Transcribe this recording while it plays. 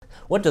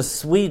What does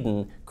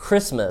Sweden,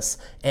 Christmas,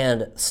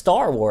 and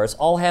Star Wars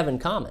all have in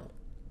common?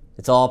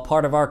 It's all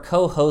part of our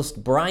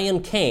co-host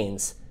Bryan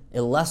Cain's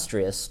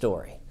illustrious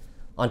story.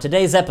 On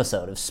today's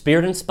episode of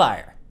Spirit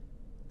Inspire,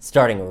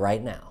 starting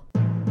right now.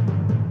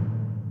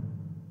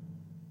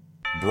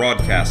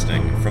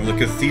 Broadcasting from the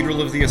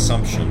Cathedral of the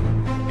Assumption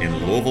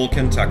in Louisville,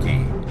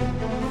 Kentucky,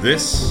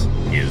 this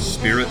is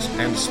Spirit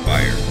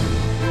Inspire.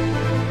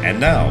 And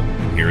now,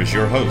 here is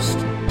your host.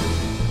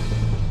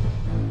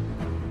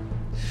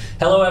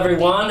 Hello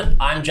everyone,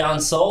 I'm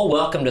John Soul.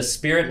 Welcome to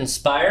Spirit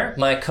Inspire.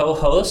 My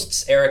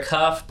co-hosts, Eric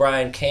Huff,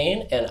 Bryan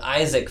Cain, and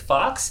Isaac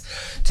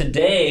Fox.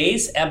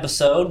 Today's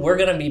episode, we're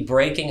going to be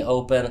breaking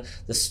open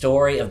the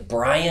story of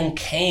Bryan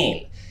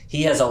Cain.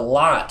 He has a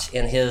lot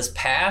in his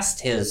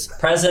past, his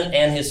present,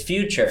 and his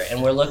future,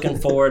 and we're looking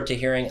forward to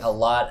hearing a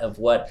lot of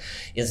what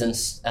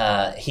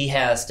he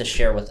has to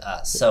share with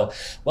us. So,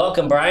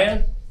 welcome,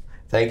 Bryan.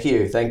 Thank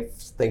you.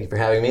 Thank you for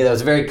having me. That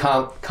was a very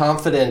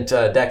confident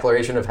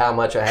declaration of how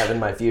much I have in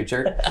my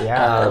future.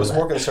 Yeah, I was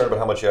more concerned about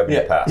how much you have in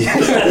your past.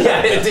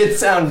 Yeah, it did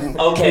sound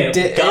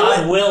okay.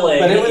 God willing,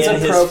 but it was in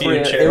appropriate.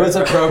 His future. It was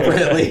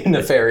appropriately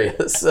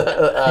nefarious,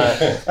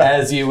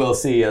 as you will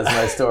see as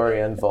my story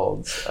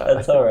unfolds.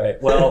 That's all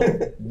right. Well,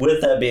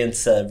 with that being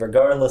said,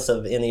 regardless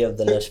of any of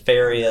the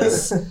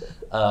nefarious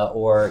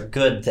or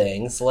good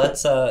things,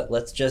 let's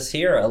just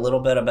hear a little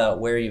bit about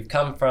where you've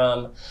come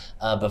from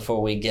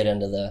before we get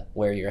into the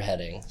where you're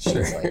heading.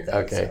 Sure. Like that.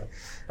 Okay.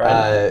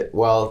 So,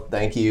 well,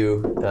 thank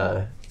you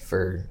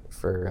for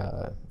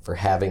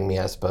having me,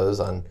 I suppose,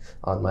 on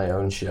my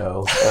own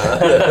show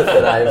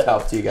that I've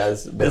helped you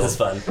guys build. This is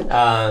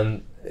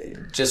fun.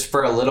 Just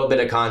for a little bit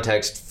of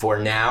context for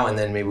now, and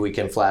then maybe we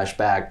can flash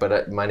back,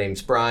 but my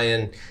name's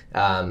Bryan.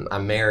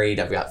 I'm married.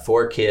 I've got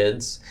 4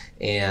 kids,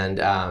 and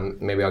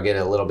maybe I'll get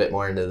a little bit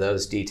more into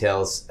those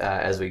details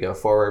as we go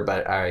forward,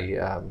 but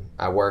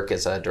I work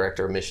as a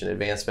director of mission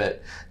advancement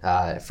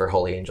for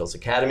Holy Angels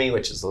Academy,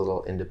 which is a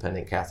little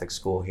independent Catholic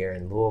school here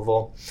in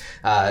Louisville.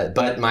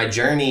 But my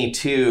journey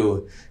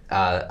to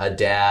a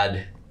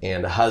dad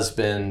and a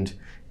husband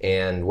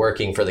and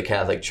working for the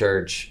Catholic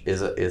Church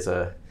is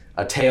a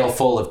tale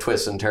full of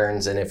twists and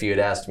turns. And if you had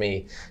asked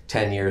me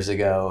 10 years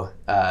ago,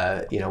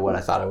 what I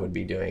thought I would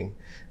be doing,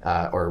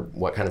 or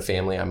what kind of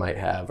family I might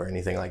have or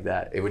anything like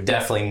that, it would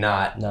definitely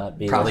not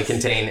be probably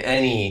contain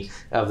any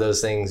of those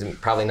things, and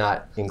probably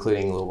not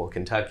including Louisville,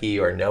 Kentucky,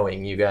 or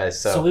knowing you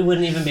guys. So we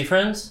wouldn't even be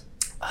friends?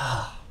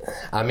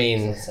 I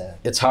mean,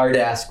 it's hard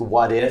to ask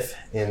what if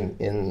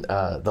in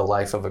the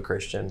life of a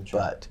Christian,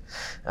 sure.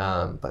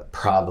 But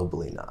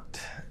probably not.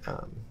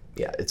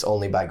 Yeah, it's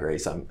only by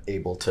grace I'm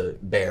able to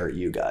bear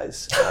you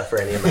guys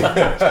for any of my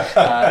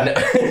no.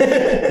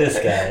 This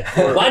guy.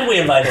 Why'd we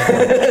invite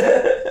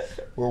him?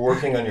 We're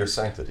working on your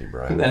sanctity,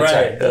 Bryan.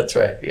 That's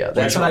right. Yeah,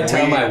 that's what I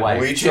tell my wife.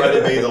 We try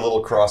to be the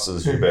little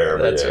crosses you bear.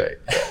 That's right.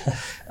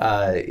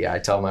 I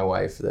tell my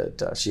wife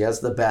that she has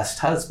the best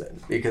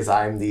husband because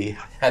I'm the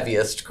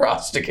heaviest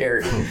cross to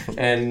carry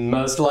and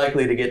most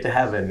likely to get to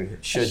heaven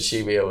should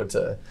she be able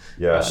to.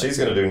 Yeah, she's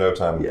going to do no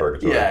time in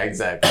purgatory. Yeah,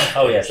 exactly.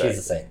 Oh yeah, she's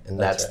the saint. And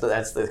that's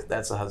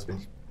the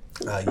husband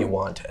you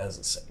want as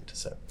a saint.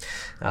 So,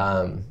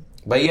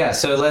 but yeah,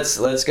 so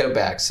let's go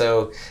back.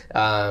 So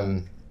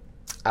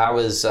I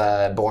was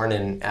born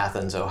in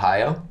Athens,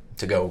 Ohio,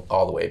 to go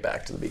all the way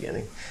back to the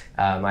beginning.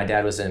 My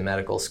dad was in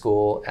medical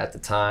school at the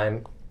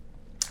time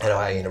at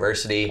Ohio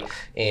University,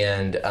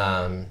 and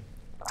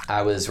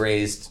I was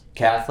raised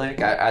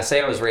Catholic. I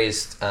say I was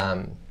raised,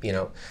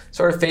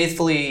 sort of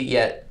faithfully,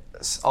 yet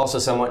also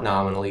somewhat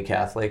nominally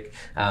Catholic.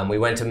 We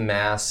went to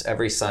Mass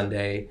every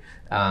Sunday,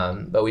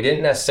 but we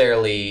didn't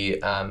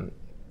necessarily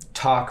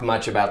talk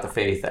much about the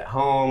faith at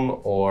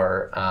home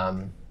or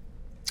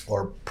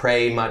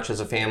pray much as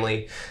a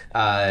family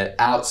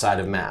outside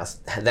of Mass.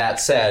 That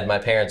said, my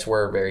parents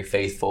were very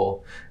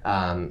faithful,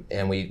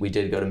 and we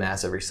did go to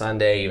Mass every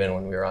Sunday, even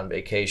when we were on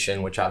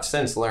vacation, which I've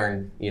since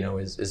learned,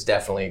 is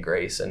definitely a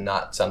grace and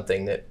not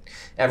something that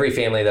every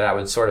family that I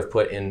would sort of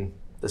put in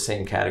the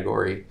same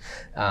category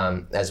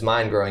as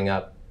mine growing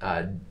up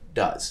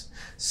does.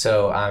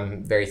 So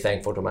I'm very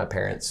thankful to my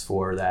parents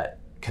for that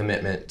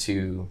commitment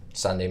to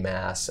Sunday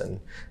Mass and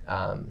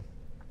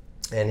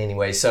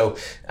anyway, so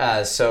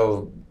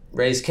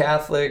raised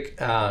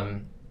Catholic.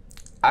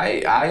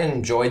 I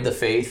enjoyed the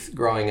faith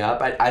growing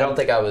up. I don't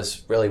think I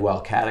was really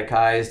well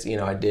catechized.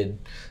 I did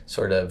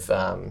sort of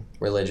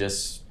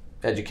religious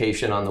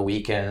education on the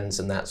weekends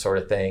and that sort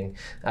of thing.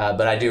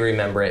 But I do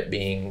remember it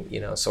being,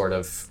 sort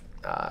of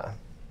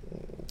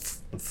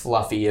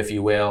fluffy, if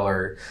you will,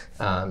 or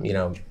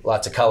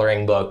lots of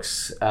coloring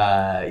books.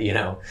 I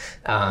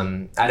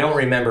don't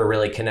remember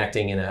really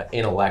connecting in an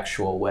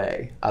intellectual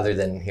way, other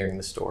than hearing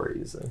the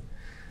stories.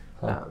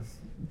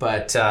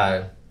 But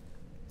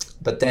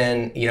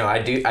then, I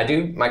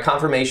do. My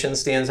confirmation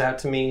stands out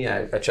to me.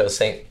 I chose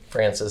St.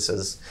 Francis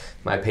as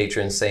my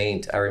patron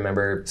saint. I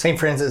remember St.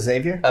 Francis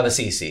Xavier of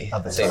Assisi.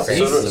 So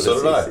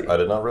did I. I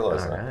did not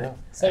realize that.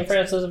 St.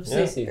 Francis of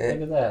Assisi.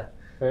 Look at that.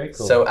 Very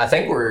cool. So I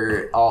think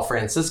we're all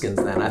Franciscans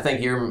then. I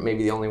think you're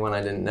maybe the only one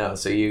I didn't know.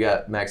 So you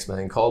got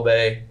Maximilian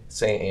Kolbe,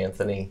 St.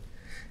 Anthony,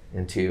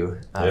 and two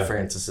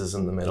Francises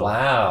in the middle.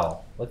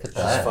 Wow. Look at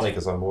that. It's funny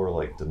because I'm more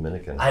like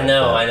Dominican. I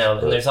know.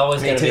 And there's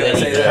always going to be that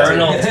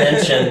eternal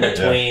tension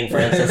between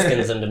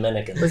Franciscans and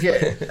Dominicans. Look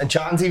at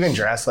John's even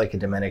dressed like a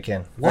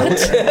Dominican. What?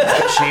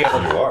 You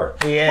are.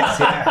 He is,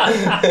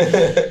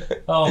 yeah.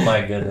 Oh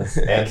my goodness.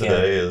 And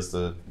today is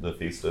the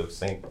feast of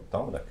Saint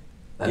Dominic.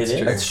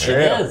 That's true.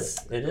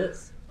 It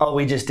is. Oh,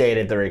 we just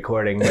dated the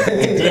recording. We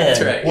did.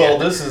 That's right. Well,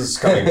 this is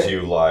coming to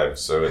you live,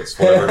 so it's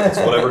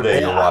whatever day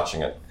you're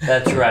watching it.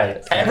 That's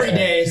right. Every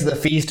day is the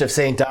feast of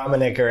Saint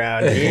Dominic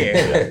around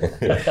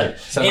here.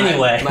 So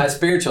Anyway. my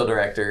spiritual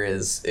director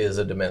is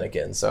a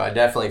Dominican, so I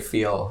definitely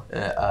feel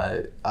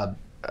a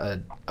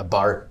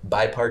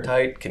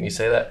bipartite, can you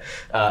say that?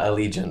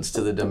 Allegiance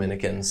to the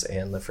Dominicans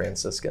and the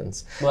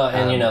Franciscans. Well,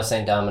 and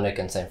St. Dominic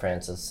and St.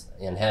 Francis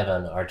in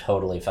heaven are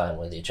totally fine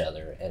with each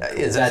other. And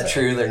Is that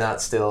true? They're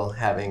not still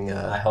having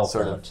I hope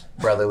sort not. of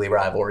brotherly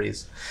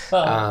rivalries.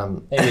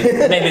 Well,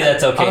 maybe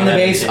that's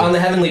okay. On the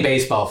heavenly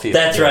baseball field.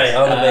 That's right,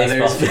 on the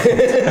baseball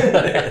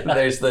field.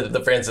 There's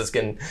the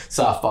Franciscan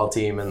softball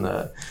team and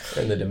the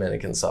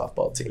Dominican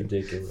softball team.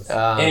 Ridiculous.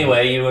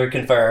 Anyway, you were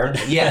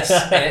confirmed. Yes,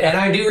 and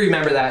I do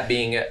remember that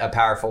being a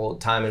powerful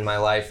time in my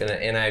life,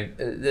 and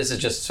this is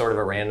just sort of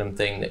a random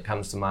thing that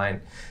comes to mind,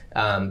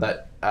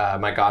 but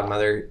my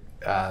godmother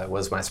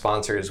was my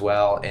sponsor as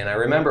well, and I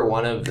remember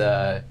one of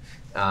the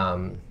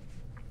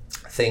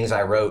things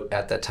I wrote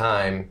at the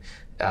time.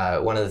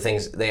 One of the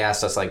things they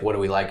asked us, like, what do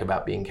we like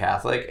about being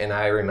Catholic? And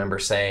I remember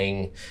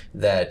saying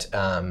that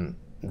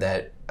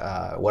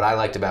what I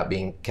liked about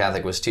being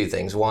Catholic was two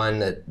things. One,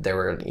 that there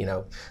were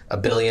a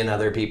billion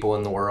other people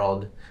in the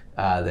world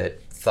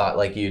that thought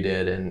like you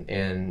did,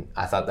 and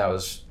I thought that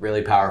was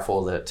really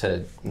powerful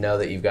to know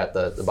that you've got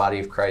the body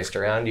of Christ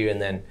around you, and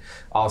then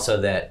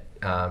also that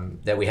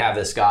we have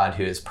this God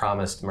who has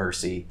promised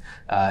mercy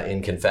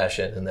in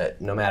confession, and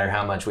that no matter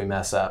how much we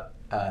mess up,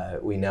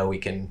 we know we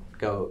can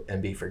go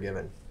and be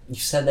forgiven. You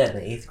said that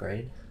in 8th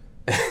grade?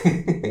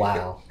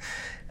 Wow.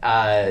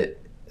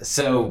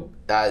 So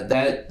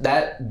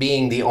that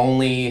being the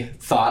only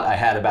thought I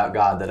had about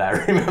God that I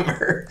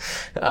remember,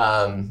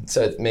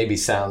 so it maybe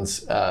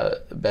sounds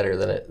better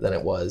than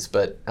it was,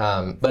 but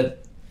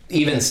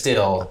even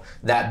still,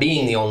 that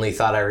being the only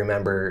thought I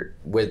remember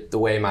with the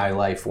way my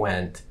life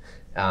went,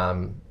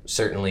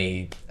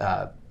 certainly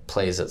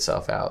plays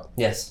itself out.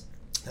 Yes.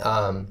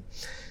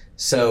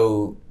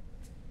 So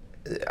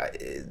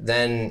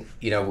then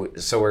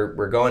so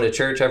we're going to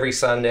church every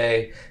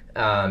Sunday.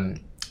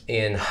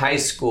 In high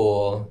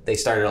school, they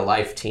started a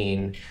life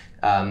teen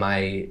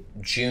my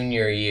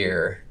junior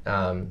year.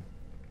 And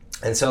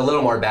so a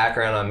little more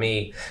background on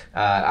me.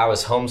 I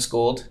was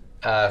homeschooled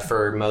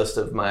for most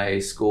of my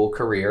school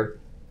career.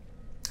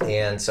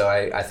 And so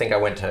I think I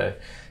went to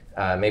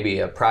maybe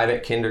a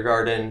private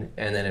kindergarten.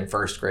 And then in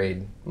 1st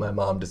grade, my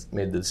mom just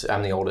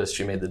I'm the oldest,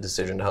 she made the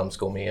decision to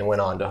homeschool me and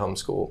went on to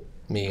homeschool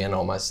me and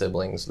all my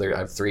siblings. I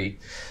have 3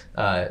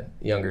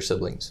 younger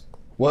siblings.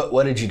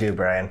 What did you do,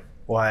 Brian?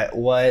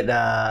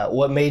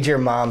 What made your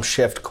mom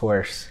shift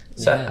course?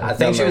 So I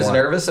think she was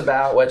nervous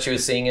about what she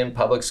was seeing in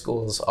public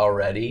schools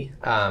already.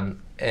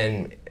 And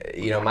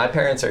my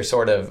parents are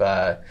sort of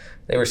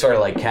they were sort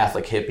of like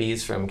Catholic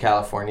hippies from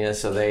California.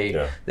 So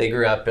they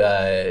grew up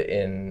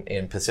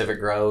in Pacific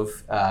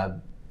Grove,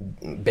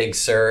 Big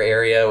Sur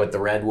area with the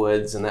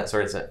redwoods and that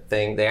sort of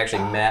thing. They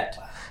actually met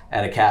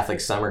at a Catholic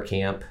summer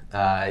camp,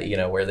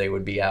 where they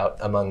would be out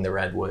among the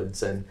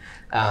redwoods. And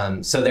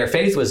so their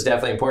faith was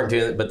definitely important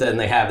to them, but then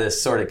they have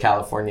this sort of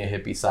California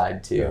hippie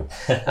side too.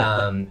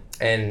 Yeah.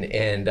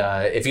 And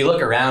if you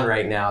look around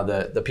right now,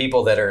 the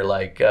people that are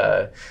like,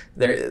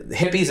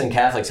 hippies and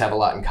Catholics have a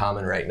lot in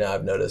common right now,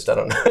 I've noticed. I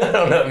don't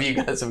know if you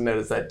guys have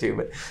noticed that too,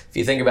 but if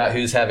you think about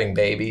who's having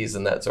babies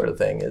and that sort of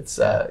thing, it's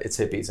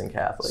hippies and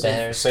Catholics.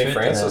 St.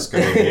 Francis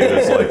could be viewed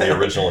as like the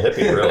original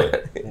hippie, really.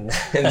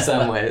 In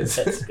some ways.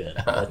 That's good.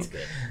 That's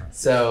good.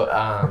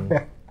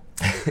 So,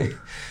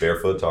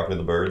 barefoot talking to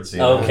the birds.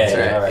 Okay, That's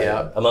right, all right.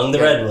 yeah. Among the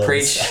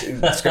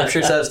redwoods.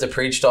 Scripture says to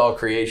preach to all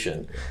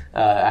creation.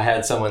 I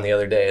had someone the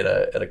other day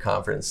at a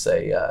conference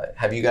say,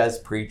 have you guys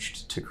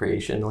preached to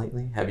creation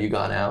lately? Have you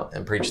gone out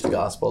and preached the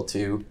gospel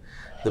to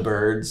the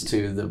birds,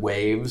 to the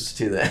waves,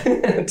 to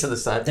the to the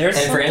sun? There's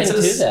and something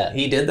Francis, to that.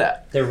 He did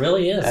that. There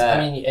really is. I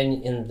mean,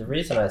 and the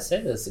reason I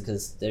say this is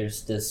because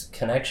there's this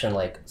connection.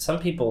 Like, some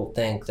people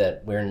think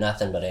that we're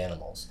nothing but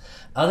animals.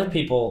 Other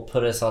people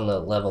put us on the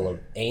level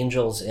of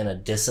angels in a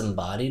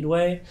disembodied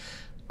way.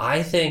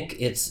 I think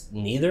it's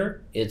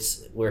neither.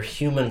 We're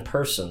human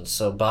persons,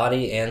 so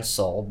body and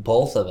soul,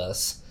 both of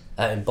us,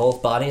 and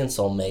both body and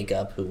soul make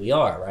up who we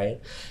are, right?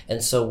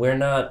 And so we're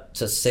not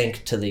to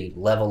sink to the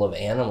level of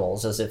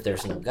animals as if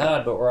there's no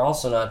God, but we're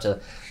also not to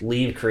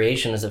leave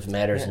creation as if it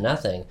matters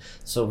nothing.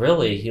 So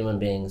really, human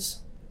beings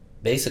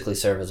basically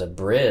serve as a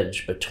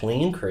bridge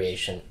between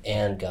creation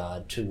and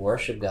God to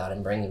worship God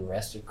and bring the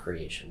rest of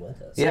creation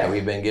with us. Yeah,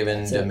 we've been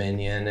given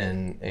dominion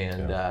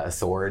and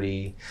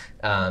authority.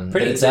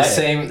 Pretty it's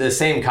exciting. the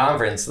same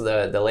conference.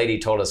 The lady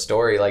told a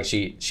story, like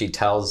she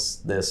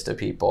tells this to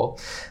people,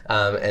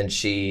 and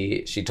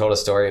she told a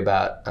story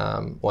about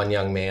one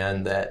young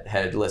man that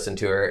had listened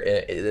to her.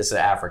 This is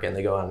African.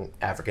 They go on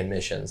African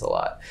missions a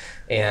lot,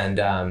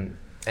 and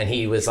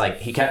he was like,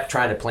 he kept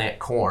trying to plant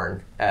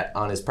corn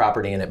on his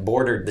property, and it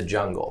bordered the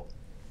jungle.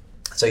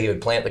 So he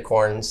would plant the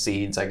corn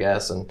seeds, I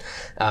guess, and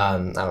I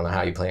don't know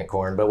how you plant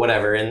corn, but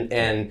whatever.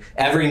 And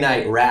every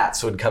night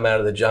rats would come out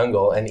of the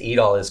jungle and eat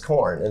all his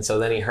corn. And so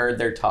then he heard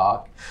their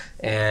talk,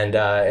 and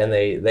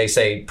they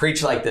say,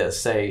 preach like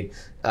this, say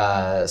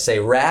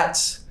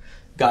rats,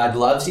 God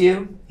loves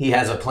you. He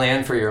has a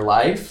plan for your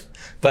life,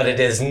 but it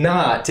is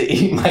not to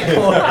eat my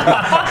corn.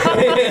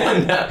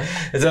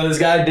 and so this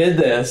guy did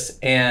this,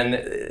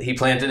 and he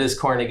planted his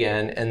corn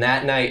again. And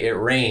that night it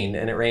rained,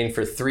 and it rained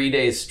for 3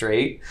 days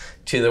straight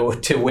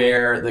to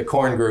where the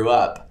corn grew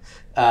up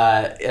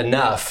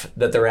enough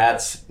that the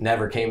rats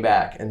never came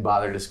back and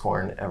bothered his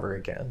corn ever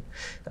again.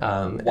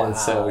 And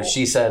so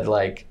she said,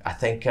 like, I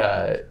think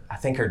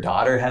her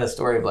daughter had a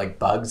story of like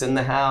bugs in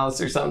the house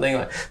or something.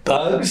 Like,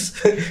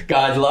 bugs,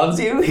 God loves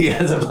you. He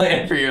has a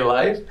plan for your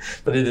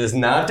life, but it is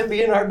not to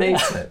be in our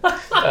basement.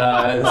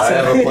 I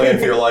have a plan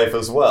for your life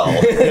as well.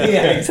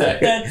 Yeah,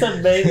 exactly. That's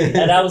amazing.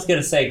 And I was going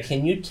to say,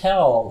 can you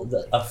tell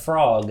a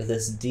frog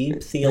this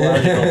deep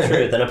theological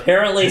truth? And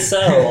apparently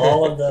so,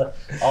 all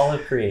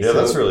of creation. Yeah,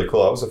 that's really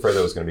cool. I was afraid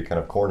that was going to be kind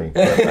of corny,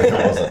 but it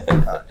wasn't.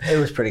 It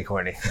was pretty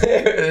corny.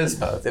 It was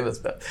both.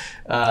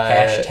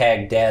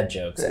 Hashtag dad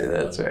jokes.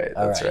 That's right.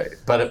 That's right.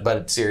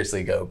 But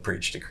seriously, go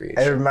preach to creation.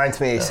 It reminds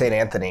me of St.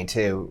 Anthony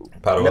too.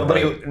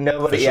 Nobody,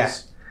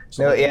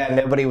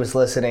 nobody was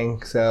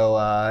listening,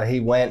 so he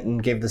went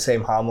and gave the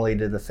same homily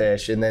to the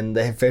fish, and then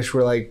the fish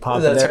were like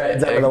popping out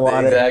of the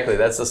water. Exactly,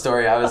 that's the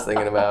story I was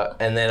thinking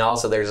about. And then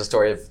also there's a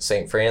story of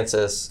St.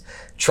 Francis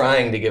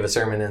trying to give a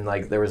sermon, and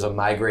like there was a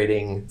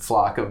migrating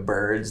flock of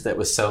birds that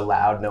was so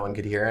loud no one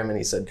could hear him, and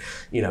he said,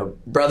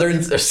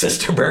 brothers or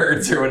sister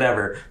birds or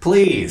whatever,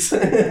 please.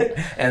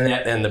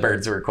 and the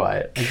birds were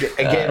quiet.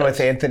 Again,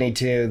 with Anthony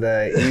too,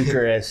 the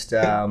Eucharist.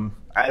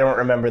 I don't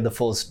remember the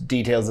full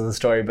details of the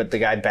story, but the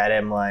guy bet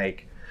him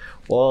like,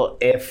 well,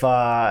 if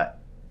I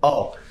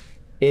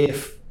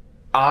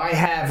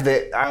have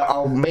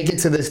I'll make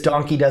it so this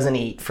donkey doesn't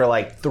eat for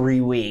like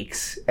 3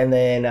 weeks, and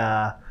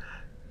then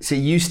so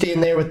you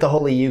stand there with the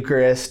Holy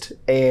Eucharist,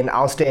 and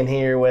I'll stand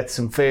here with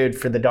some food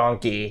for the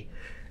donkey,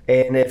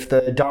 and if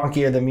the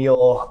donkey or the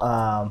mule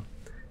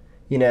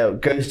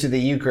goes to the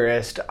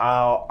Eucharist,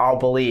 I'll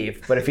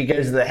believe. But if he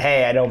goes to the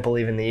hay, I don't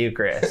believe in the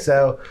Eucharist.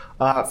 So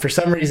for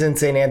some reason,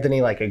 St. Anthony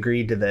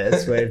agreed to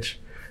this, which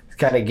is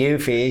kind of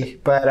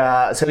goofy.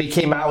 But so he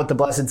came out with the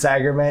Blessed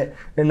Sacrament,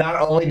 and not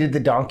only did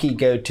the donkey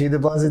go to the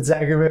Blessed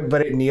Sacrament,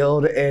 but it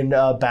kneeled and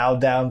bowed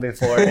down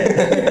before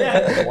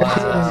it.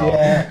 Wow.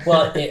 Yeah.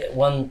 Well,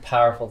 one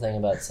powerful thing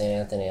about St.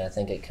 Anthony, I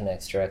think it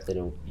connects directly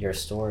to your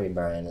story,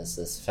 Bryan, is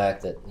this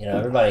fact that,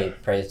 everybody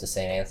prays to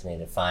St. Anthony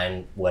to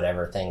find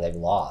whatever thing they've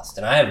lost.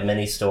 And I have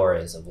many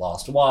stories of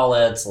lost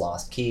wallets,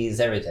 lost keys,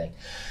 everything.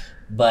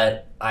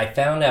 But I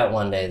found out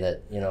one day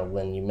that,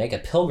 when you make a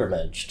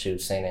pilgrimage to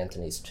St.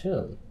 Anthony's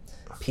tomb,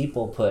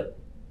 people put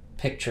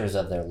pictures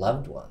of their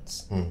loved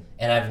ones.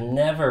 And I've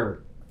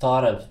never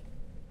thought of,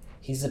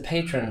 he's the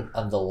patron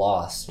of the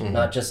lost,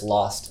 not just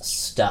lost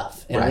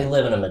stuff. And we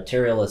live in a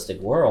materialistic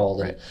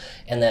world,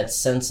 and that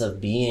sense of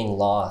being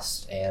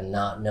lost and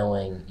not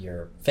knowing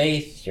your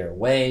faith, your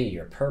way,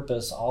 your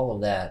purpose, all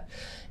of that.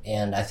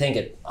 And I think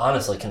it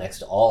honestly connects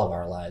to all of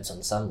our lives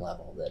on some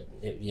level, that,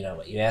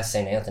 you ask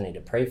St. Anthony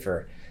to pray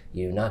for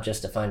you, not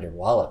just to find your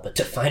wallet, but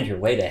to find your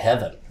way to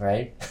heaven,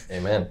 right?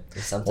 Amen.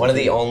 One of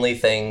the only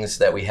things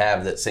that we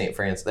have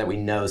that we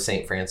know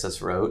St.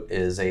 Francis wrote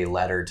is a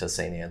letter to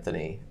St.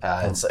 Anthony.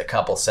 It's a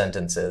couple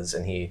sentences,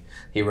 and he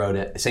wrote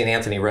it. St.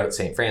 Anthony wrote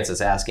St. Francis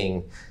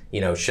asking,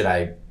 should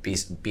I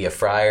be a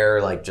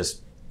friar, like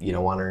just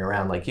wandering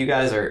around like you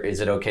guys, or is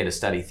it okay to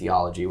study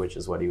theology, which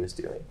is what he was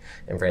doing?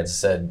 And Francis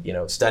said,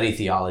 study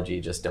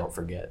theology, just don't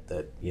forget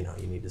that you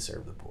need to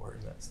serve the poor,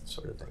 and that's the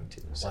sort of thing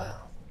too. So.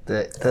 Wow.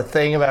 The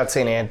thing about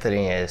St.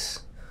 Anthony is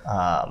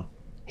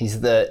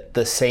he's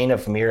the saint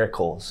of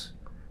miracles.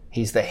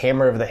 He's the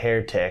hammer of the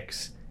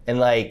heretics.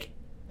 And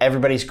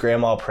everybody's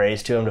grandma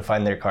prays to him to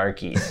find their car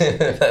keys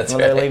That's when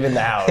they're leaving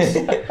the house.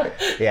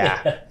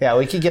 Yeah,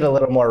 we could get a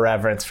little more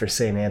reverence for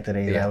St.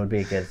 Anthony. Yeah. That would be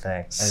a good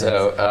thing.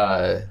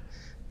 So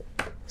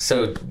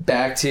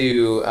back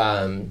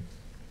to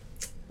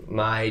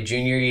my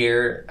junior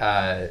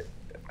year,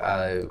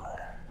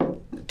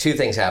 two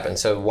things happened.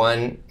 So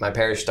one, my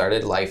parish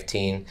started Life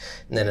Teen,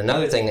 and then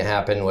another thing that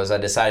happened was I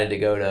decided to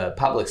go to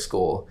public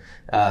school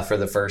for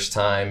the first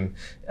time.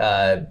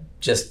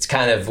 Just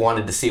kind of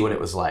wanted to see what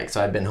it was like.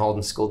 So I'd been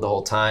homeschooled the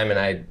whole time,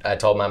 and I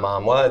told my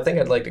mom, well, I think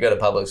I'd like to go to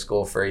public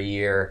school for a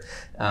year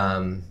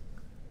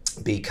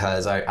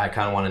because I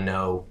kind of want to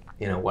know,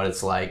 what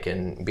it's like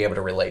and be able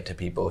to relate to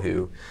people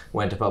who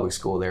went to public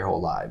school their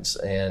whole lives.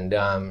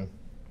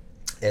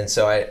 And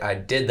so I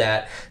did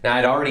that. Now,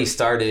 I'd already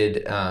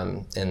started,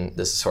 and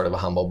this is sort of a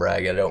humble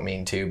brag, I don't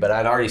mean to, but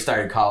I'd already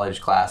started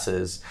college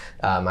classes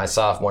my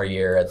sophomore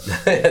year at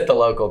the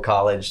local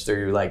college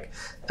through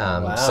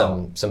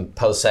some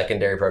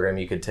post-secondary program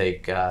you could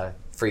take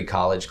free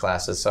college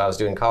classes. So I was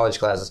doing college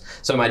classes.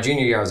 So my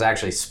junior year, I was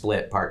actually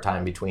split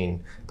part-time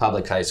between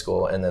public high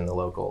school and then the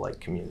local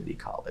community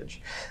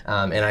college.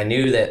 And I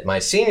knew that my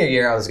senior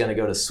year, I was going to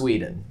go to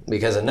Sweden,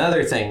 because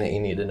another thing that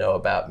you need to know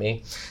about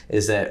me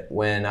is that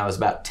when I was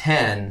about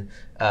 10,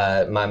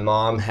 my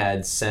mom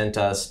had sent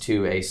us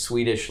to a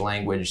Swedish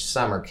language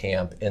summer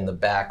camp in the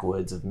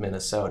backwoods of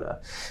Minnesota,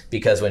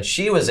 because when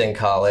she was in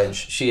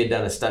college, she had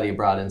done a study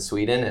abroad in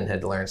Sweden and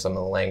had to learn some of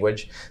the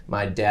language.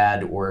 My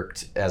dad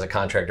worked as a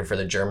contractor for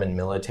the German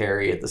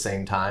military at the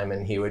same time,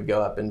 and he would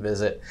go up and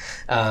visit,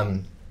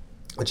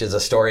 which is a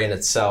story in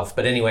itself.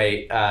 But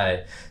anyway,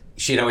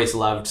 she'd always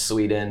loved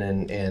Sweden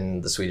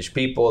and the Swedish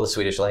people, the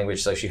Swedish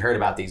language. So she heard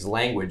about these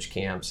language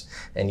camps,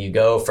 and you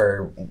go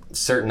for a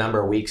certain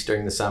number of weeks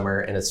during the summer,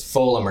 and it's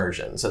full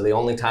immersion. So the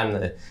only time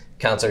the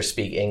counselors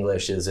speak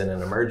English is in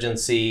an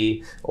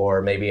emergency,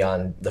 or maybe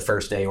on the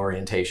first day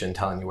orientation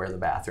telling you where the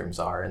bathrooms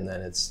are, and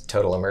then it's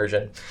total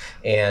immersion.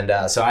 And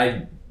so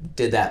I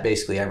did that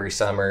basically every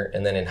summer.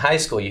 And then in high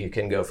school, you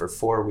can go for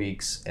 4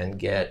 weeks and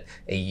get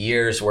a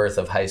year's worth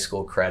of high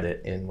school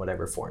credit in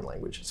whatever foreign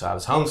language. So I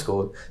was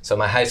homeschooled, so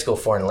my high school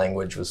foreign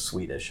language was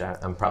Swedish.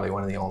 I'm probably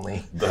one of the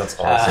only. That's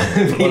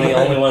awesome. One of the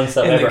only ones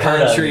I've ever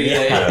heard of.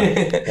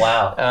 Yeah.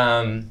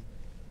 Wow.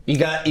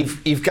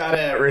 You've got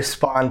to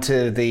respond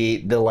to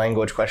the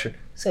language question.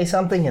 Say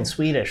something in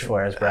Swedish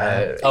for us,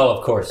 Bryan.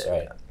 Of course,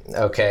 right.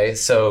 Okay,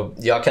 so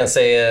jag kan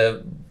säga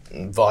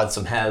vad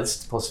som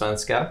helst på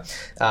svenska.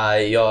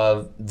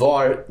 Jag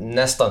var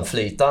nästan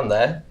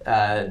flytande.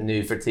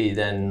 Nu för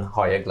tiden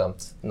har jag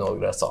glömt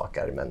några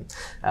saker, men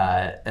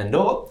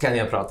ändå kan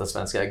jag prata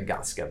svenska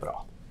ganska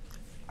bra.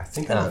 I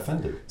think I'm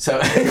offended. So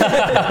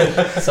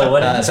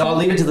I'll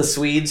leave it to the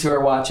Swedes who are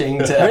watching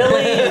to...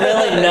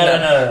 Really?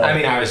 No. I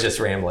mean, I was just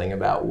rambling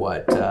about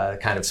what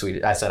kind of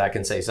Swedish... I said I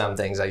can say some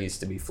things. I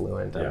used to be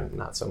fluent. Yeah. I'm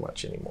not so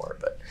much anymore,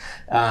 but...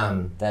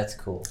 That's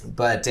cool.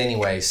 But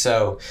anyway,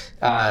 so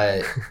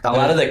a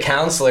lot of the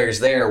counselors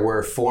there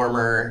were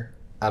former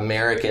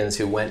Americans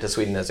who went to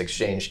Sweden as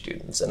exchange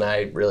students, and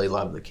I really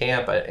loved the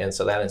camp, and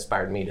so that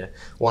inspired me to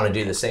want to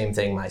do the same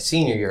thing my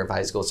senior year of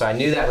high school. So I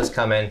knew that was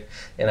coming,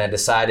 and I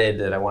decided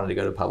that I wanted to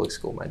go to public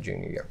school my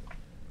junior year.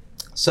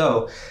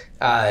 So,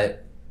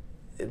 but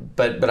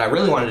I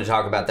really wanted to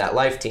talk about that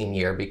Life Teen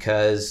year,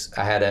 because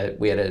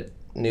we had a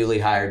newly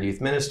hired youth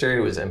minister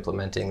who was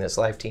implementing this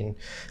Life Teen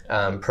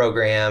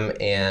program.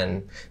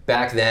 And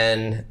back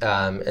then,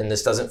 and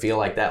this doesn't feel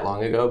like that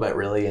long ago, but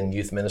really in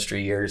youth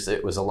ministry years,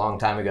 it was a long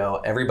time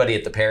ago. Everybody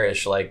at the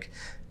parish,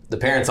 the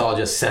parents all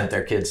just sent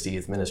their kids to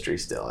youth ministry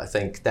still. I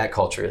think that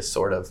culture has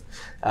sort of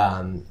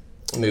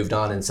moved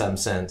on in some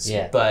sense.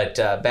 Yeah. But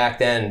back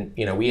then,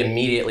 we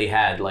immediately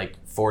had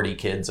 40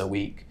 kids a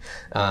week,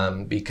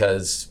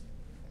 because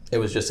it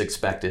was just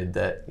expected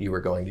that you were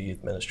going to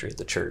youth ministry at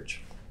the church.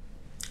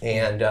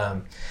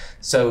 And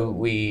so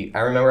I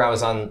remember I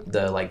was on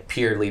the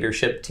peer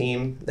leadership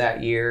team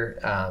that year.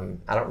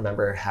 I don't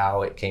remember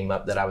how it came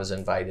up that I was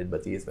invited,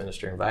 but the youth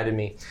minister invited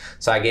me.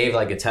 So I gave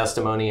a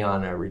testimony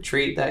on a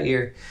retreat that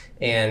year.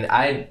 And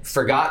I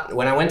forgot,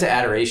 when I went to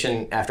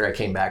adoration after I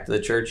came back to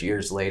the church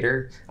years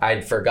later,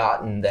 I'd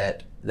forgotten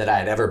that I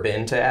had ever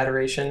been to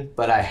adoration,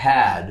 but I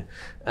had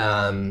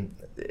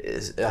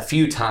a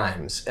few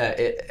times,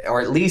 or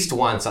at least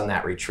once on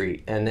that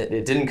retreat. And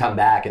it didn't come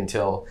back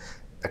until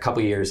a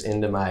couple years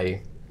into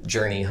my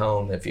journey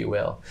home, if you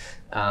will.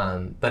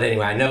 But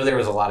anyway, I know there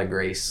was a lot of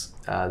grace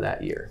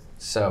that year.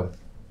 So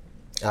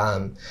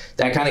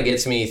that kind of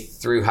gets me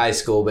through high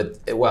school,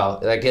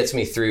 that gets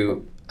me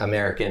through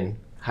American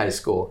high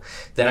school.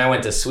 Then I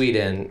went to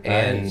Sweden,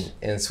 and Right.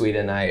 in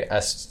Sweden I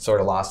sort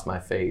of lost my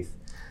faith.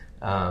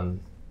 And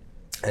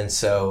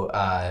so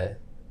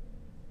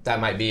that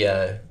might be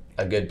a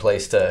good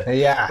place to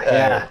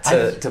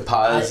to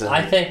pause.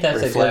 I think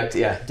that's reflect.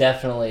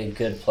 Definitely a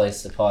good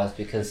place to pause,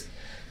 because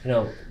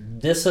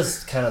this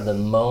is kind of the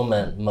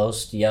moment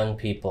most young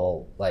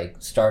people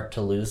start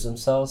to lose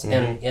themselves,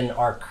 and in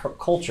our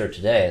culture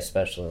today,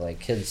 especially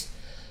kids,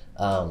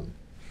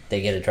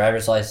 they get a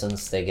driver's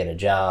license, they get a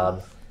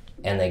job,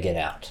 and they get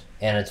out,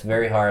 and it's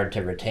very hard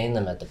to retain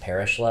them at the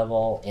parish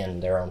level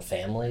in their own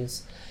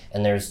families.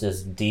 And there's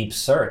this deep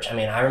search. I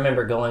mean, I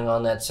remember going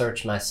on that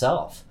search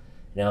myself.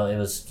 It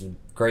was the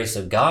grace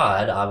of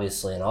God,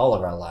 obviously, in all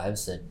of our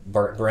lives that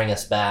bring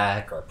us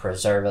back or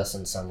preserve us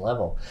in some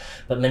level.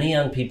 But many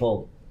young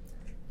people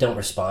don't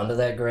respond to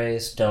that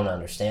grace, don't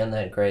understand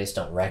that grace,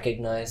 don't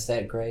recognize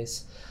that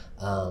grace.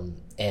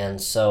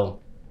 And so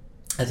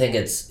I think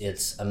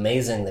it's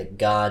amazing that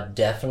God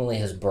definitely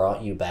has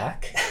brought you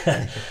back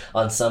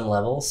on some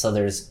level. So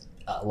there's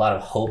a lot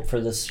of hope for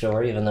this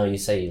story, even though you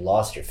say you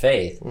lost your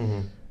faith.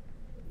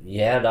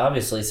 yeah, and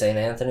obviously St.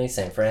 Anthony,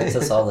 St.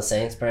 Francis, all the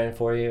saints praying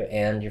for you,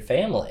 and your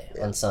family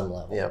on some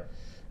level. Yep.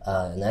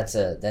 And that's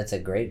a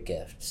great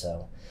gift.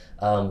 So,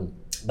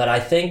 but I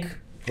think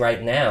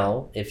right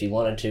now, if you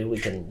wanted to, we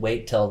can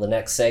wait till the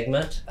next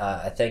segment.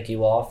 I thank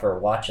you all for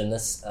watching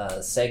this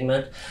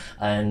segment.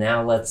 And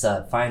now let's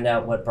find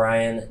out what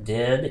Bryan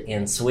did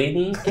in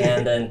Sweden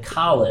and in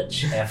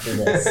college after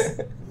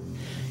this.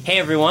 Hey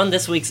everyone,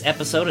 this week's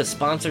episode is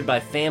sponsored by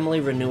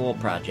Family Renewal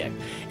Project.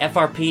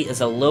 FRP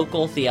is a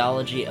local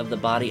theology of the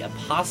body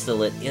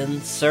apostolate in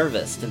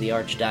service to the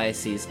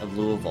Archdiocese of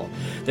Louisville.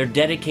 They're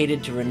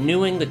dedicated to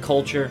renewing the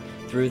culture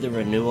through the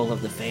renewal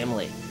of the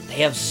family.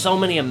 They have so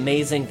many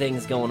amazing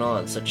things going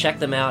on, so check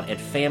them out at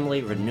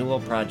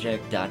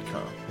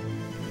FamilyRenewalProject.com.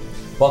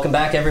 Welcome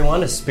back,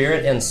 everyone, to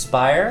Spirit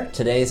Inspire.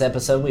 Today's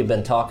episode, we've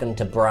been talking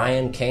to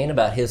Bryan Cain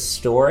about his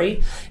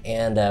story,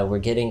 and we're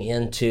getting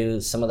into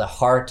some of the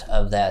heart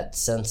of that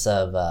sense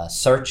of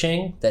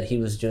searching that he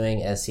was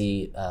doing as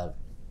he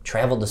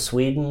traveled to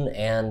Sweden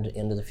and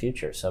into the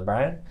future. So,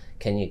 Bryan,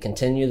 can you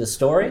continue the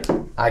story?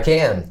 I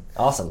can.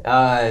 Awesome.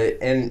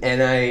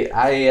 And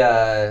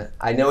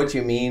I know what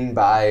you mean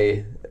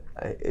by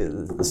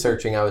the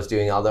searching I was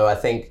doing, although I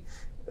think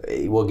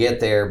we'll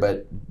get there,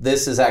 but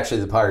this is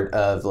actually the part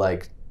of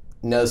like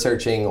no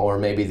searching, or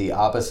maybe the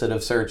opposite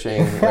of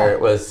searching, where it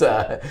was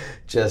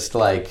just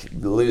like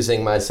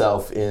losing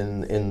myself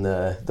in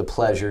the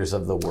pleasures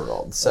of the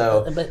world.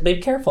 So, but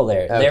be careful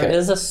there. Okay. There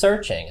is a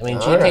searching. I mean,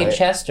 All G.K. right.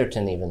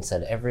 Chesterton even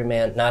said, "Every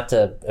man," not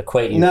to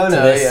equate you No, to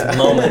no, this yeah.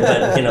 moment,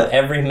 but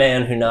every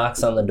man who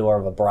knocks on the door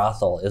of a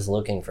brothel is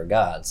looking for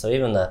God. So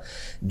even the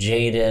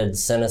jaded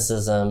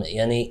cynicism,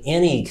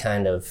 any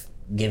kind of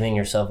giving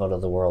yourself out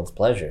of the world's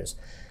pleasures,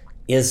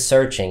 is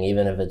searching,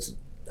 even if it's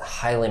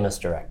highly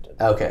misdirected.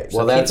 Okay, So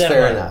well keep that's that in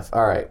fair mind. enough.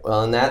 All right.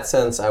 Well, in that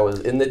sense, I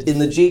was in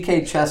the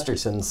G.K.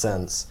 Chesterton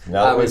sense.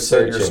 Now I that we've was set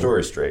searching. your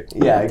story straight.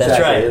 Yeah, exactly.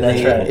 That's right, In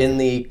that's the, right. In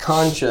the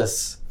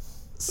conscious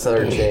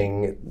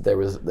searching, there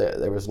was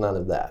none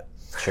of that.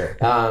 Sure.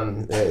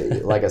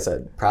 Like I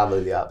said,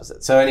 probably the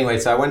opposite. So anyway,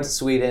 so I went to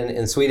Sweden.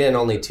 In Sweden,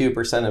 only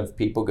 2% of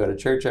people go to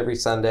church every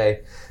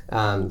Sunday.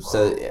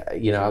 So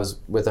I was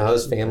with a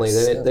host family.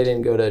 They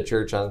didn't go to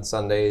church on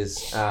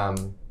Sundays,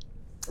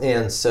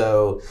 and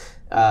so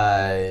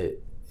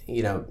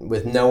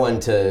with no one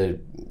to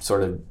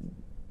sort of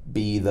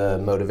be the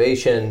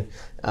motivation,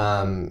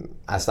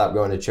 I stopped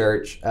going to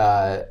church.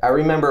 I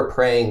remember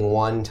praying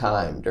one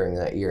time during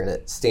that year, and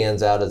it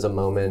stands out as a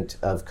moment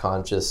of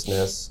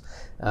consciousness.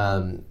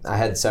 I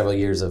had several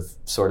years of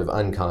sort of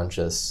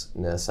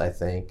unconsciousness, I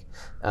think.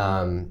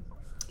 But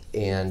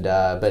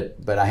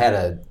I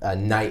had a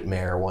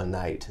nightmare one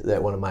night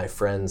that one of my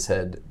friends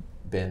had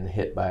been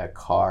hit by a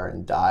car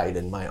and died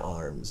in my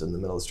arms in the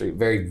middle of the street.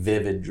 Very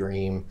vivid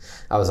dream.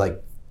 I was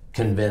like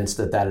convinced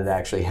that had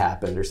actually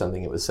happened or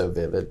something. It was so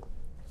vivid.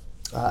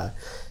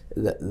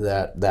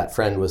 That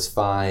friend was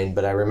fine,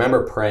 but I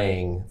remember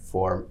praying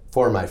for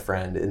my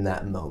friend in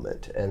that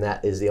moment, and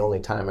that is the only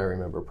time I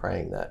remember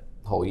praying that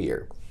whole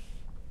year.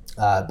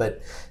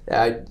 But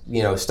I,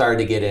 started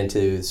to get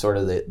into sort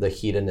of the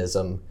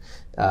hedonism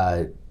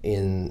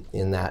in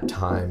that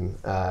time.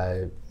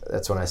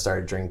 That's when I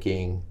started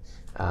drinking.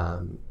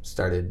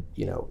 Started,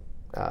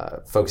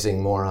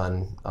 focusing more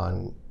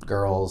on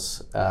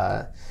girls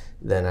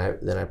than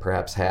I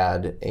perhaps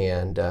had,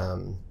 and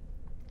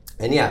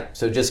yeah,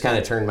 so just kind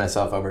of turned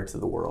myself over to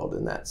the world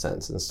in that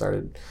sense, and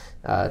started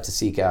to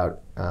seek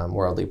out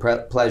worldly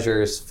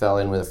pleasures. Fell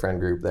in with a friend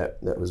group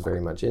that was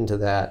very much into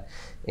that,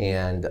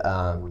 and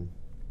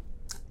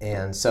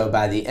so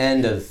by the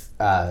end of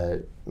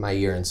my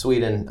year in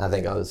Sweden, I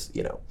think I was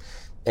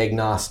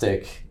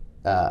agnostic,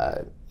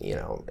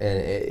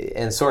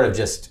 and sort of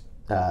just.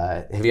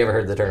 Have you ever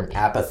heard the term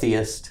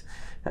apatheist?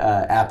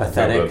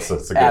 Apathetic, No,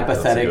 that's a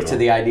good to one.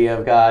 the idea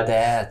of God.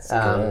 That's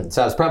good.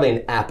 So I was probably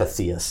an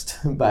apatheist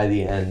by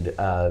the end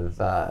of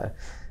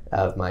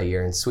my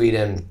year in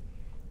Sweden.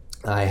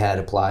 I had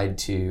applied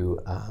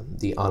to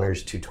the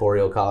Honors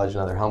Tutorial College,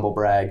 another humble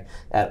brag,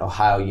 at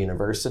Ohio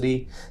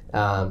University,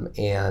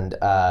 and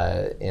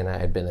I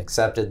had been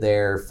accepted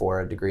there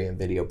for a degree in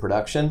video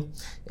production.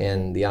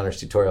 And the Honors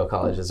Tutorial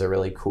College is a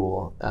really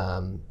cool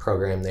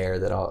program there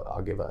that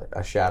I'll give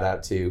a shout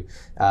out to.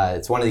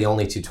 It's one of the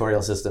only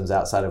tutorial systems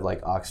outside of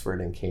like Oxford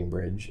and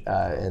Cambridge,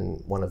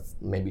 and one of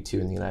maybe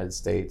two in the United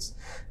States,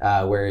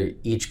 where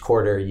each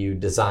quarter you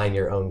design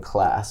your own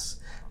class.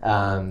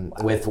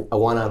 With a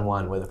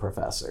one-on-one with a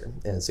professor,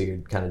 and so you're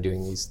kind of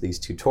doing these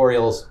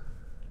tutorials,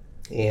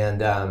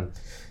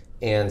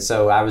 and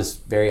so I was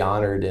very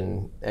honored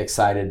and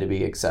excited to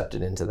be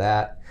accepted into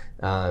that,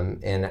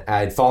 and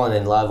I'd fallen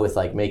in love with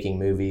like making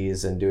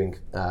movies and doing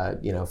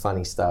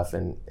funny stuff,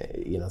 and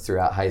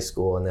throughout high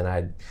school, and then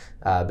I'd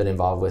been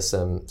involved with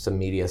some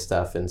media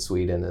stuff in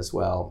Sweden as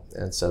well,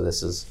 and so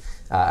this is.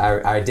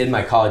 I did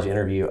my college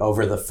interview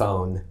over the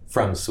phone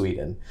from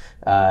Sweden.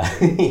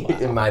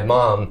 My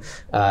mom,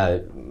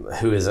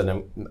 who is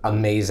an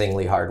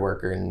amazingly hard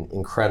worker and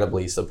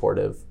incredibly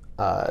supportive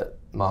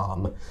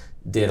mom,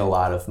 did a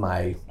lot of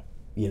my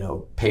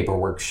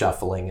paperwork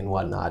shuffling and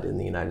whatnot in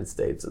the United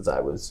States as I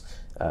was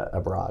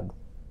abroad.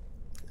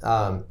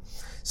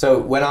 So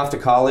went off to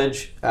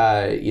college,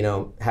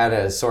 had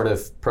a sort of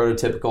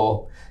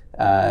prototypical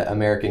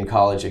American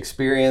college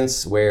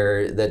experience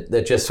where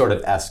that just sort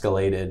of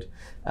escalated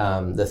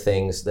the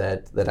things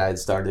that I had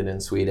started in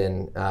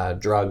Sweden.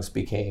 Drugs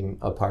became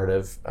a part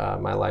of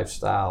my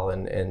lifestyle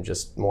and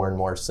just more and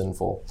more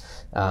sinful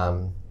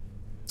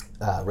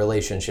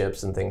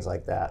relationships and things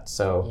like that.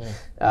 So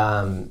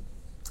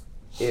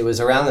it was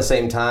around the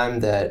same time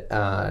that,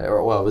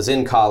 it was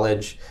in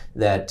college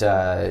that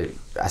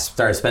I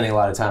started spending a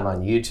lot of time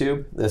on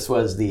YouTube. This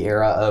was the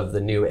era of the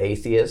new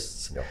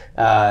atheists. Yep.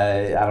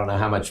 I don't know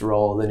how much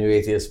role the new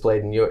atheists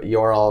played in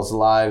your all's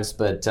lives,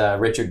 but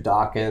Richard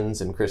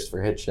Dawkins and Christopher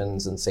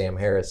Hitchens and Sam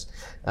Harris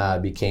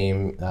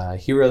became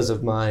heroes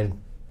of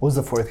mine. What was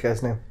the fourth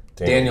guy's name?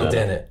 Daniel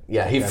Dennett.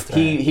 Yeah,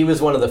 he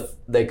was one of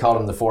they called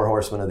him the four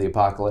horsemen of the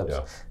apocalypse.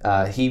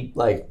 Yeah. He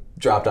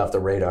dropped off the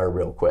radar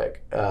real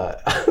quick.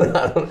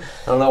 I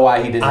don't know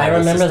why he didn't. I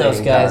remember those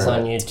guys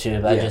on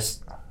YouTube. I just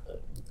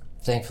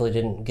thankfully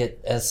didn't get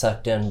as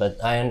sucked in, but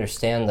I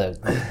understand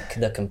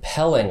the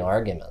compelling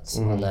arguments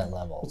on that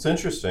level. It's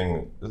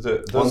interesting.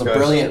 The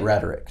brilliant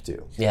rhetoric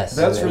too. Yes,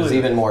 that's really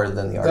even more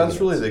than the arguments.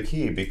 That's really the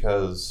key,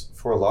 because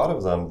for a lot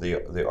of them,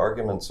 the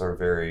arguments are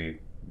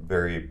very,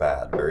 very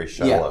bad, very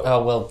shallow. Yeah.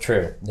 Oh, well,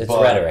 true. It's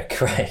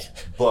rhetoric, right?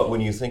 But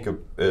when you think of,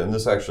 and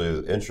this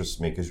actually interests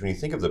me, because when you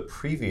think of the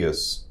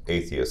previous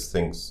atheists,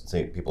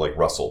 people like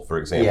Russell, for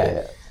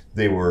example,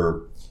 they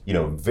were,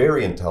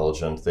 very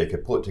intelligent. They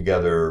could put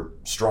together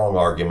strong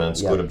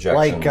arguments, good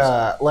objections.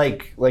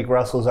 Like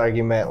Russell's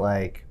argument,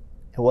 like,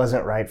 it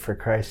wasn't right for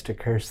Christ to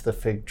curse the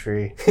fig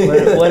tree.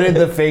 What did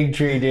the fig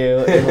tree do,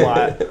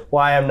 and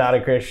why I'm not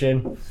a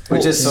Christian?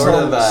 Which is sort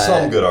of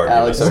some good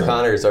arguments. Alex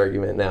O'Connor's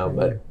argument now,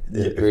 but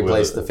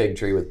replace the fig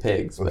tree with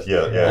pigs. But,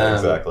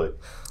 exactly.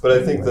 But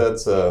I think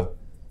that's,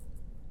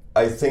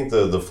 I think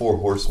the four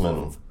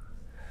horsemen,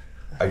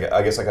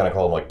 I guess I kind of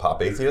call them like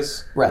pop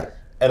atheists. Right.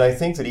 And I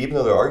think that even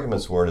though their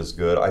arguments weren't as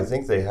good, I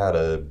think they had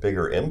a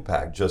bigger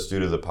impact just due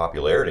to the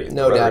popularity.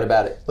 No doubt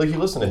about it. Like, you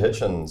listen to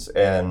Hitchens,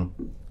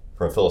 and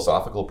from a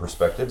philosophical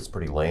perspective, it's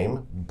pretty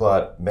lame,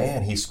 but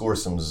man, he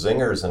scores some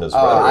zingers in his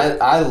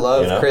rhetoric. I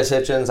love Chris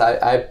Hitchens.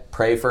 I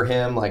pray for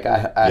him. Like,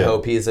 I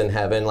hope he's in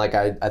heaven. Like,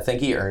 I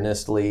think he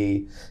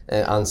earnestly,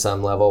 on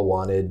some level,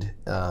 wanted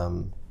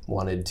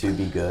to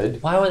be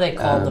good. Why were they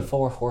called the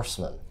Four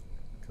Horsemen?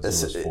 There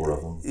was four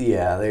of them.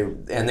 Yeah,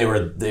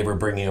 they were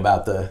bringing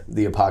about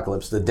the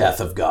apocalypse, the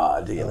death of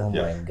God. Oh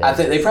my God. I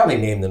think they probably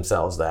named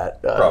themselves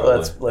that. Probably.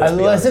 Let's be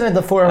honest. Wasn't it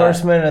the Four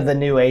Horsemen of the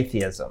New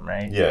Atheism,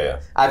 right? Yeah.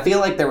 I feel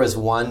like there was